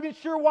 and I'm not even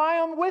sure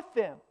why I'm with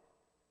them.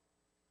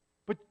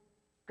 But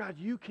God,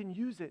 you can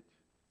use it.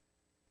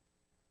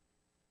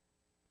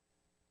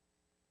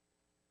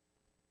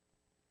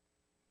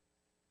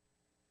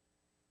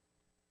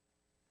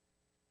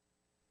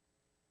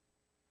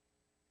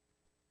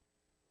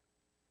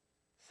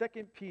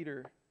 Second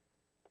Peter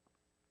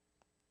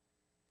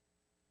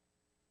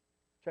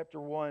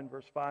chapter 1,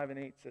 verse 5 and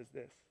 8 says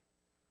this.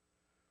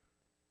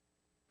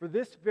 For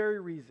this very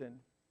reason,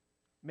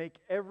 make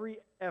every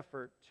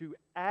effort to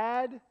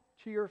add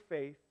to your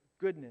faith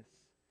goodness,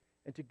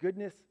 and to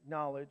goodness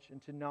knowledge,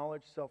 and to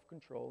knowledge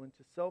self-control, and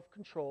to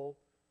self-control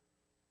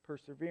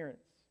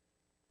perseverance,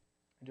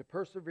 and to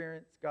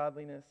perseverance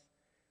godliness,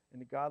 and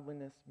to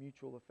godliness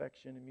mutual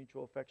affection, and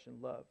mutual affection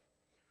love.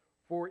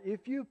 For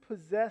if you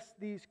possess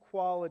these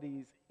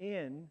qualities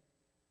in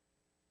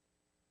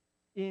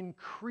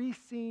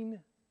increasing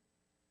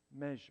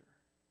measure,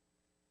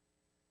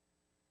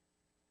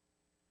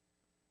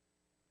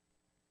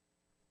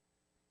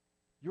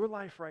 your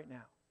life right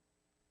now,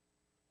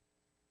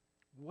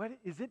 what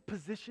is it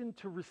positioned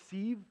to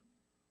receive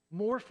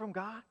more from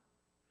God?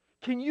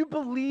 Can you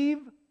believe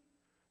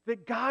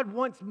that God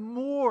wants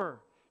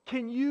more,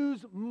 can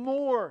use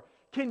more,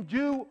 can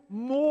do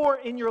more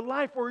in your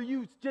life? Or are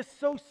you just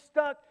so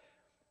stuck?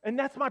 And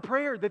that's my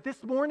prayer, that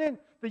this morning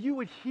that you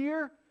would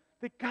hear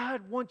that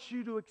God wants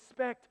you to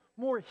expect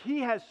more.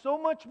 He has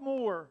so much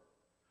more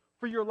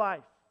for your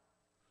life.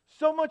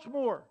 So much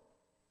more.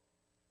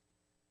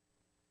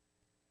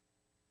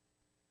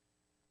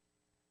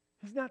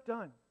 He's not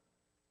done.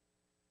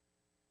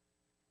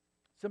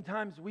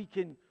 Sometimes we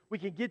can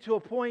get to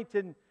a point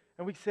and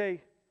we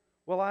say,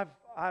 well,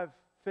 I've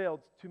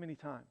failed too many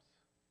times.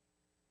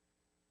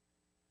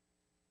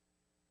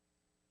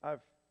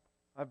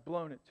 I've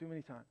blown it too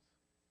many times.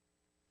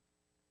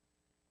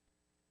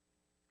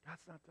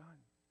 God's not done.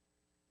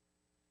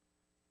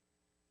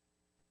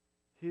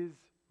 His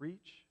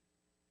reach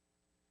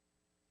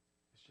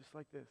is just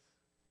like this,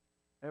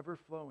 ever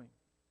flowing.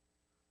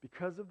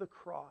 Because of the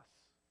cross,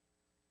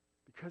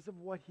 because of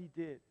what He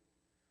did,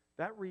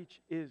 that reach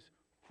is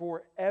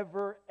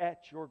forever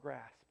at your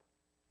grasp.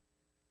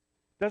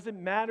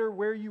 Doesn't matter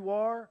where you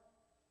are,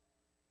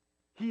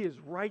 He is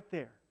right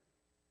there.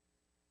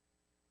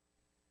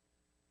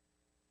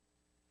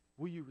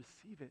 Will you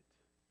receive it?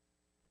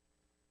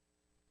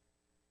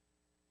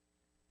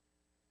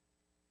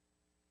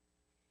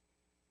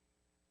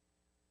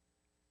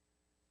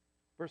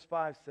 Verse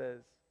 5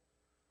 says,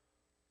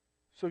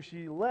 So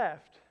she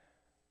left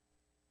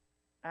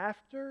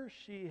after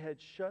she had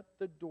shut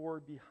the door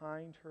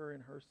behind her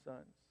and her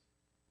sons.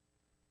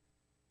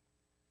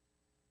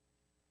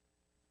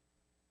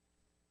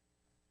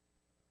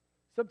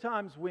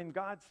 Sometimes when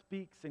God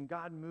speaks and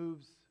God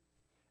moves,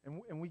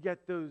 and we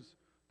get those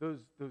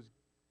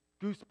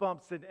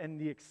goosebumps and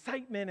the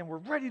excitement, and we're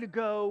ready to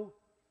go,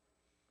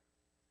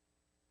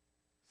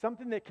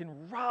 something that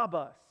can rob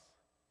us,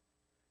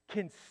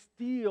 can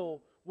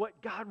steal what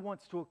God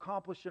wants to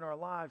accomplish in our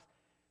lives,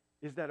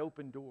 is that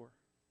open door.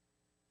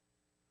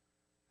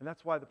 And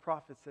that's why the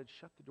prophet said,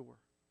 shut the door.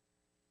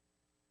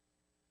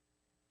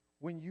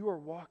 When you are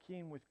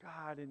walking with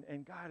God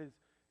and God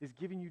is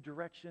giving you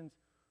directions,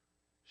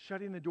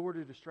 shutting the door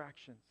to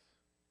distractions,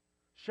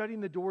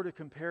 shutting the door to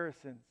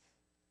comparisons.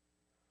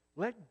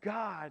 Let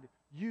God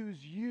use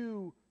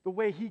you the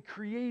way He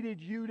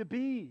created you to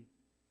be.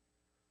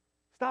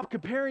 Stop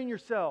comparing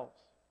yourselves.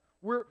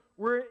 We're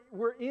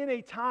in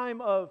a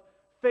time of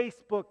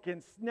Facebook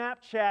and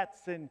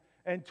Snapchats and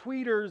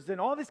tweeters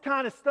and all this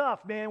kind of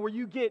stuff, man, where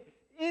you get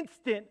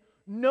instant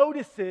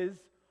notices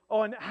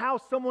on how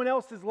someone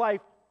else's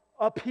life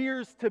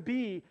appears to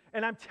be.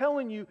 And I'm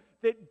telling you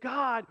that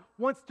God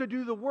wants to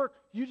do the work.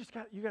 You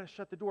got to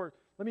shut the door.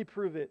 Let me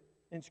prove it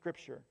in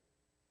Scripture.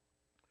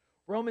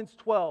 Romans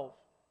 12,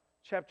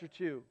 chapter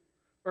 12,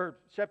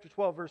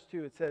 verse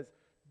 2, it says,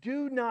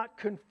 "Do not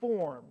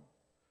conform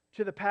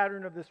to the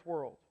pattern of this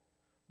world,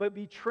 but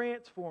be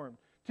transformed."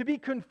 To be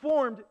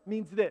conformed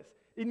means this.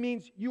 It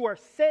means you are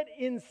set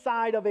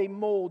inside of a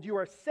mold. You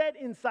are set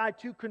inside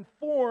to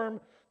conform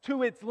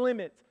to its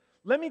limits.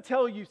 Let me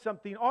tell you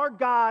something. Our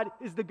God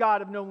is the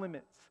God of no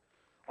limits.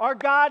 Our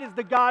God is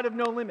the God of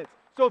no limits.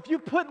 So if you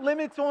put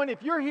limits on,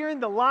 if you're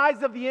hearing the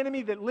lies of the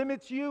enemy that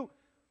limits you,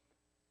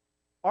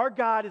 our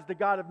God is the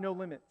God of no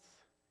limits.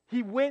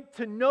 He went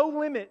to no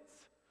limits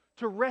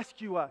to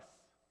rescue us.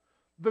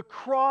 The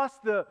cross,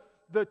 the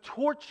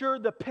torture,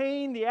 the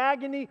pain, the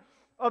agony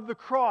of the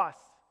cross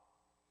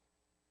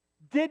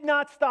did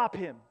not stop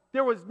Him.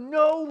 There was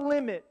no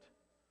limit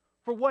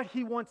for what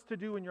He wants to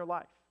do in your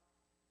life.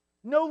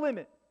 No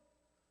limit.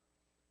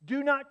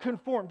 Do not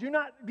conform. Do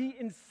not be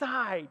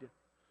inside,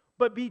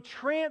 but be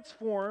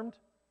transformed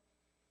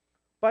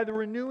by the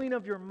renewing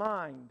of your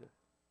mind.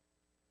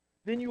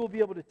 Then you will be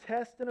able to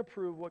test and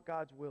approve what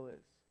God's will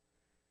is.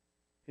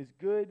 His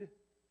good.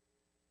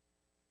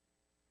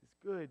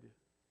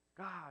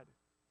 God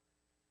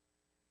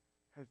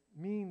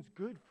means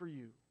good for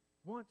you,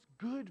 wants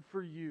good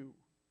for you.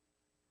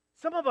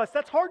 Some of us,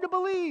 that's hard to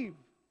believe.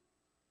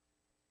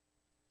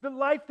 The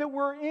life that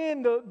we're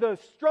in, the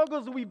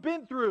struggles that we've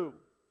been through,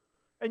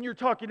 and you're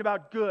talking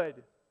about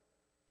good.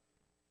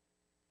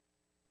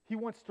 He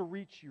wants to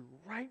reach you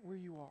right where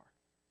you are.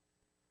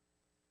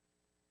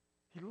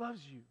 He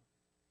loves you.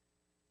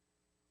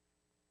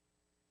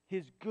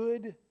 His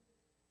good,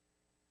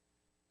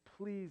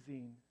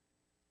 pleasing,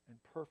 and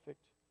perfect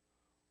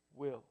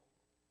will.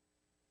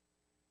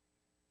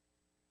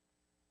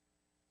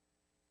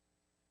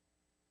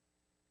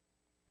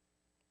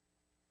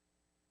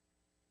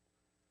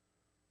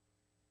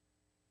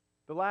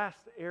 The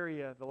last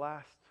area, the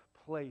last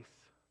place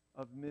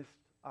of missed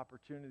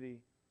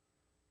opportunity,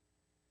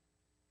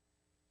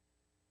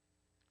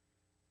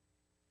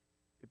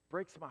 it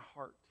breaks my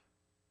heart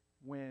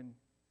when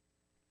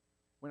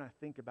I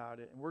think about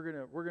it. And we're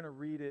gonna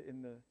read it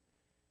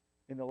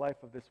in the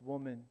life of this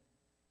woman.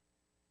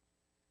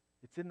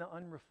 It's in the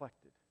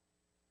unreflected.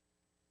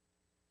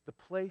 The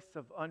place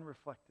of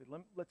unreflected.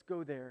 Let's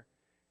go there,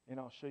 and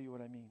I'll show you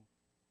what I mean.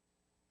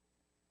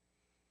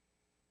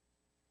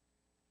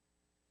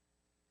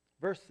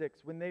 Verse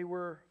 6, when they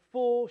were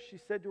full, she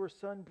said to her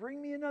son, "Bring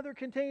me another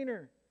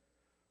container."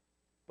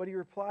 But he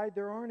replied,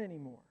 "There aren't any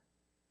more."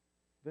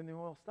 Then the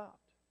oil stopped.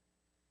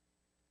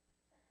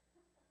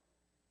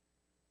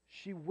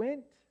 She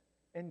went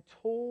and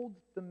told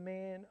the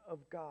man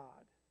of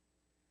God,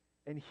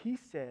 and he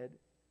said,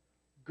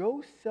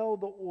 "Go sell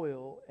the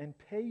oil and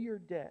pay your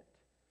debt.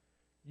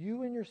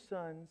 You and your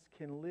sons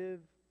can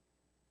live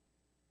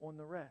on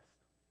the rest."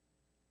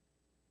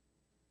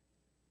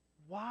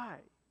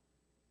 Why?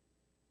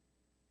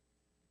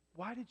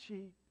 Why did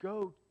she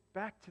go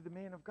back to the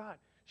man of God?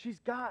 She's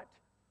got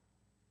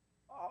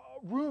a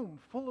room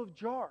full of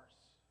jars.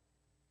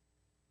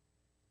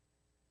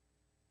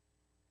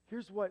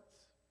 Here's what's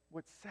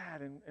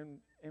sad,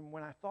 and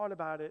when I thought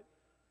about it,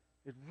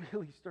 it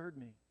really stirred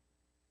me.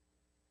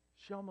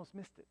 She almost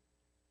missed it.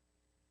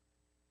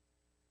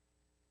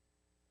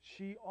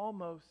 She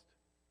almost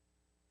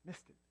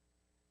missed it.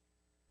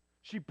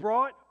 She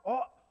brought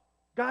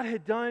God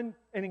had done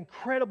an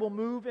incredible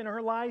move in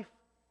her life,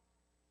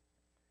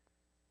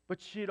 but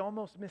she had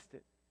almost missed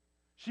it.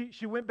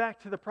 She went back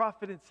to the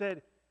prophet and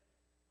said,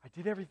 "I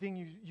did everything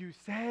you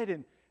said,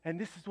 and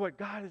this is what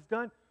God has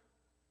done."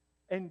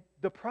 And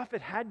the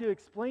prophet had to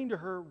explain to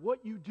her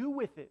what you do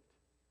with it.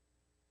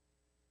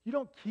 You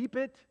don't keep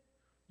it.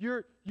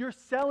 You're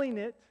selling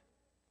it.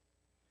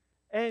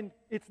 And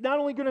it's not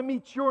only going to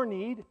meet your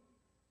need,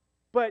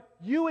 but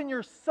you and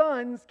your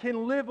sons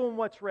can live on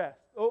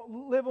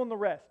live on the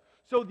rest.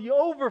 So the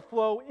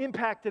overflow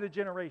impacted a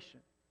generation.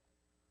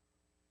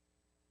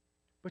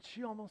 But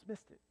she almost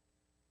missed it.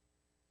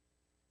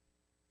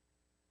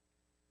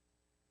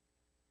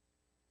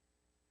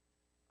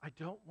 I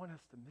don't want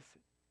us to miss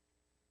it.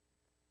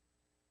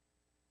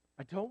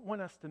 I don't want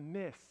us to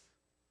miss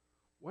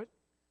what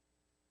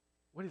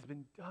has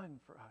been done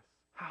for us.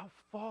 How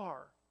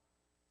far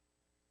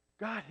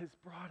God has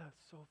brought us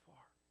so far.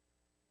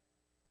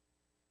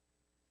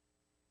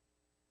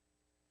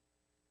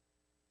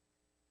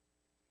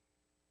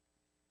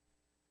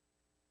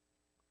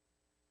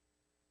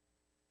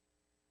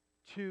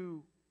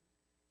 To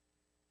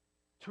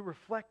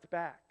reflect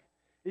back,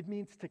 it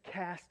means to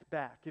cast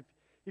back.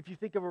 If you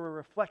think of a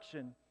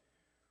reflection,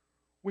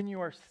 when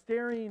you are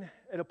staring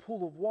at a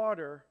pool of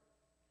water,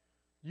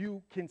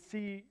 you can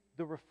see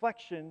the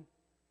reflection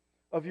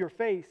of your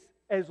face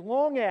as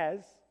long as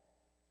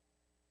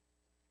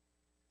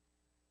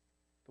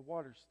the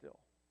water's still.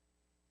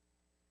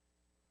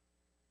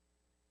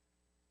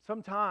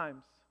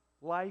 Sometimes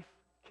life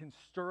can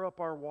stir up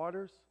our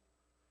waters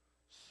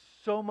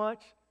so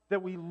much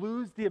that we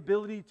lose the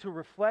ability to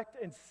reflect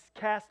and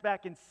cast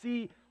back and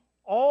see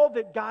all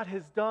that God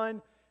has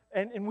done,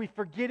 and we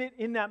forget it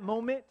in that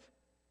moment.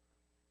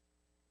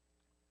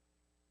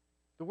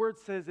 The Word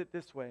says it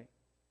this way: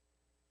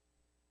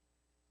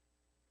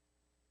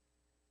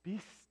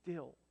 be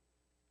still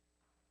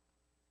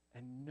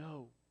and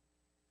know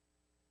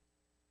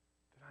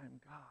that I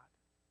am God.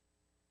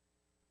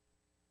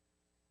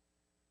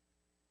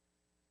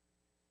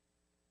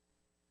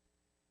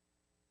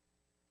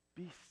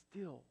 Be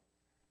still.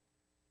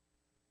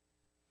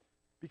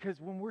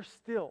 Because when we're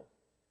still,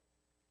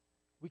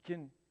 we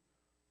can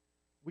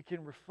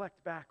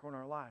reflect back on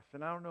our life.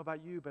 And I don't know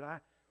about you, but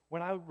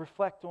when I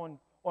reflect on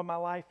my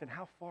life and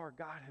how far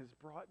God has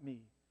brought me,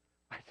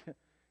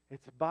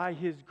 it's by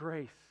His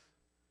grace.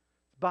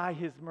 It's by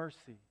His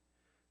mercy.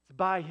 It's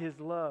by His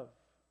love.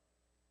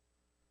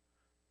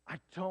 I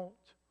don't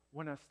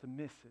want us to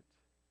miss it.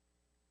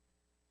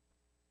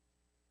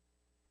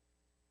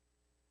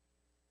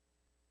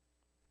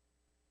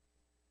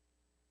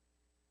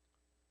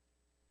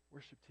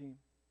 Worship team,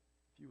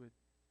 if you would.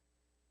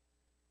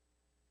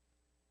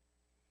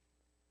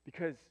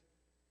 Because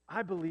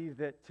I believe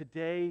that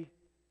today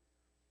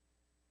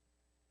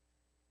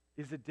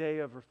is a day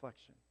of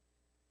reflection.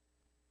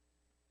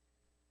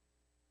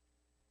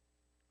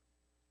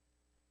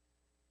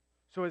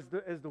 So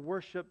as the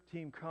worship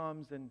team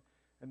comes and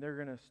they're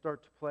going to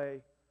start to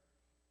play,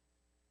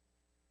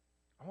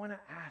 I want to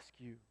ask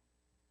you,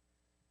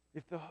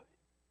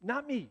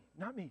 not me,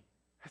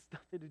 has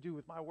nothing to do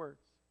with my words.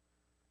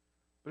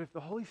 But if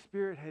the Holy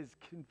Spirit has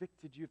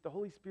convicted you, if the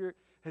Holy Spirit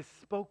has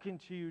spoken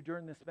to you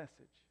during this message,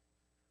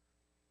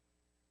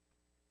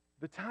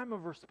 the time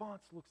of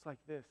response looks like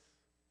this.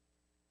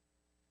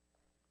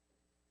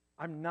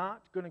 I'm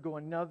not going to go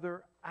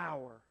another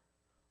hour,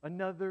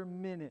 another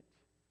minute,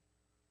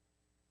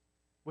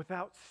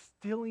 without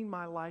stilling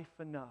my life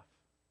enough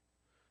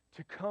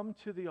to come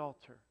to the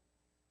altar.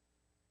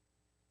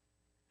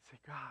 Say,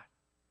 God,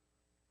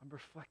 I'm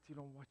reflecting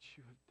on what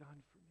you have done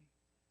for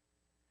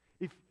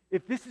me.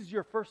 If this is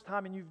your first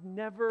time and you've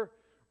never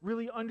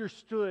really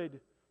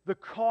understood the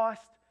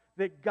cost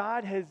that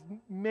God has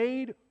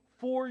made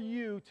for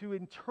you to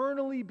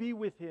internally be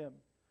with Him,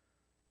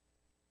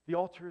 the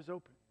altar is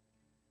open.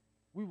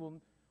 We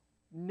will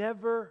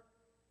never,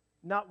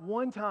 not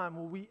one time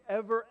will we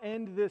ever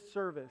end this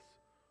service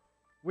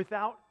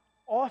without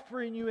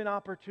offering you an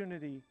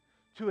opportunity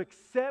to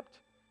accept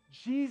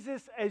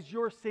Jesus as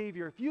your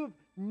Savior. If you have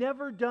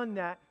never done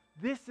that,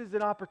 this is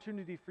an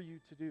opportunity for you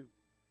to do.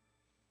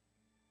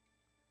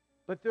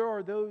 But there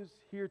are those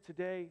here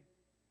today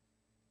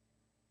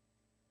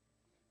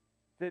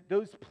that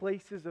those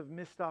places of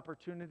missed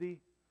opportunity,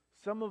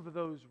 some of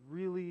those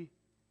really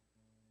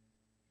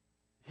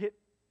hit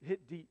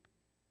deep.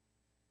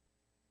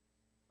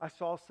 I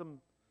saw some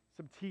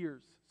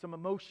tears, some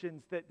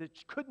emotions that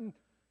couldn't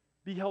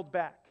be held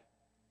back.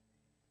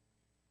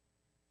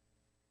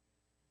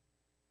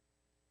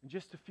 In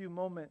just a few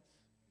moments,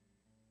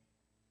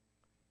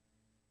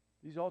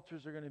 these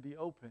altars are going to be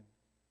open.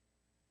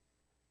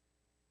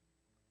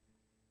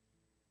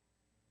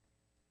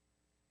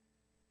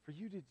 For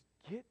you to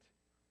get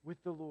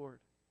with the Lord.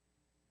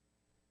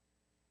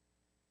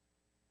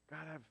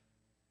 God, I've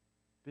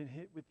been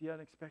hit with the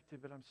unexpected,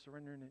 but I'm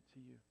surrendering it to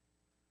you.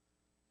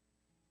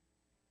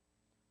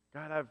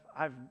 God,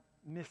 I've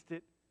missed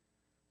it.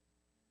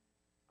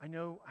 I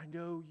know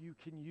you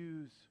can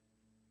use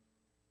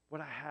what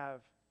I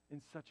have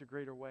in such a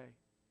greater way.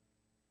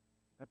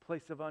 That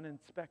place of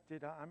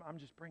unexpected, I'm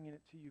just bringing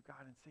it to you,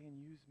 God, and saying,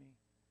 use me.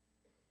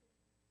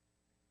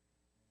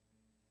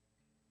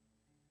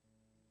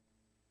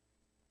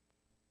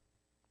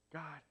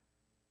 God,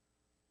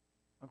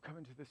 I'm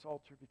coming to this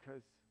altar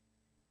because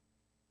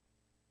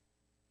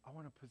I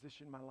want to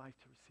position my life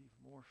to receive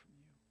more from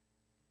you.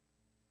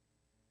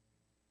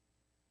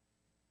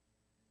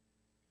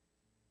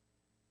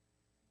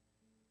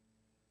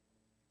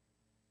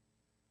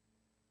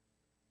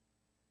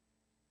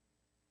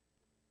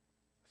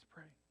 Let's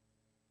pray.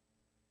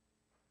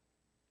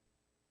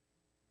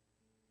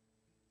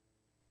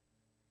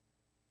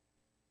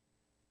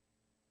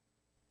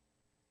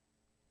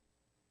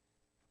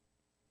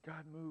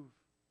 God, move.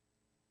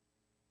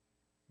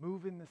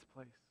 Move in this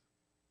place.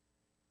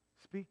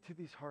 Speak to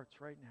these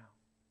hearts right now.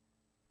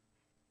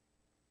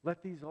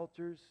 Let these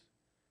altars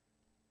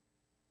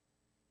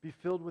be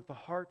filled with the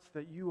hearts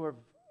that you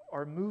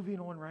are moving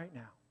on right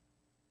now.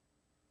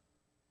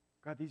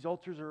 God, these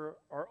altars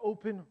are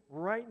open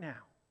right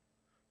now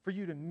for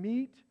you to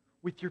meet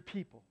with your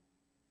people,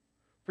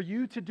 for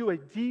you to do a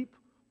deep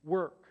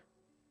work.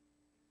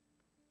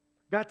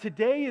 God,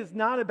 today is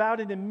not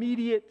about an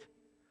immediate,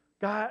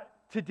 God,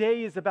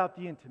 today is about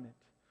the intimate.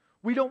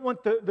 We don't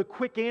want the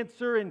quick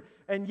answer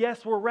and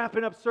yes, we're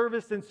wrapping up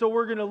service and so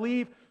we're going to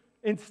leave.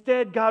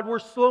 Instead, God, we're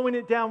slowing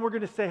it down. We're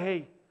going to say,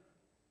 hey,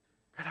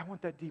 God, I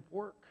want that deep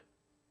work.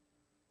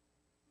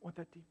 I want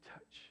that deep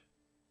touch.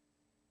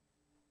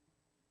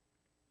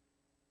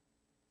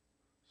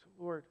 So,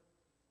 Lord,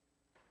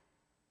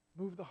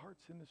 move the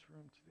hearts in this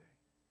room today.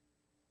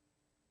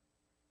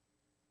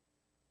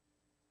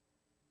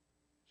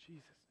 In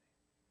Jesus' name.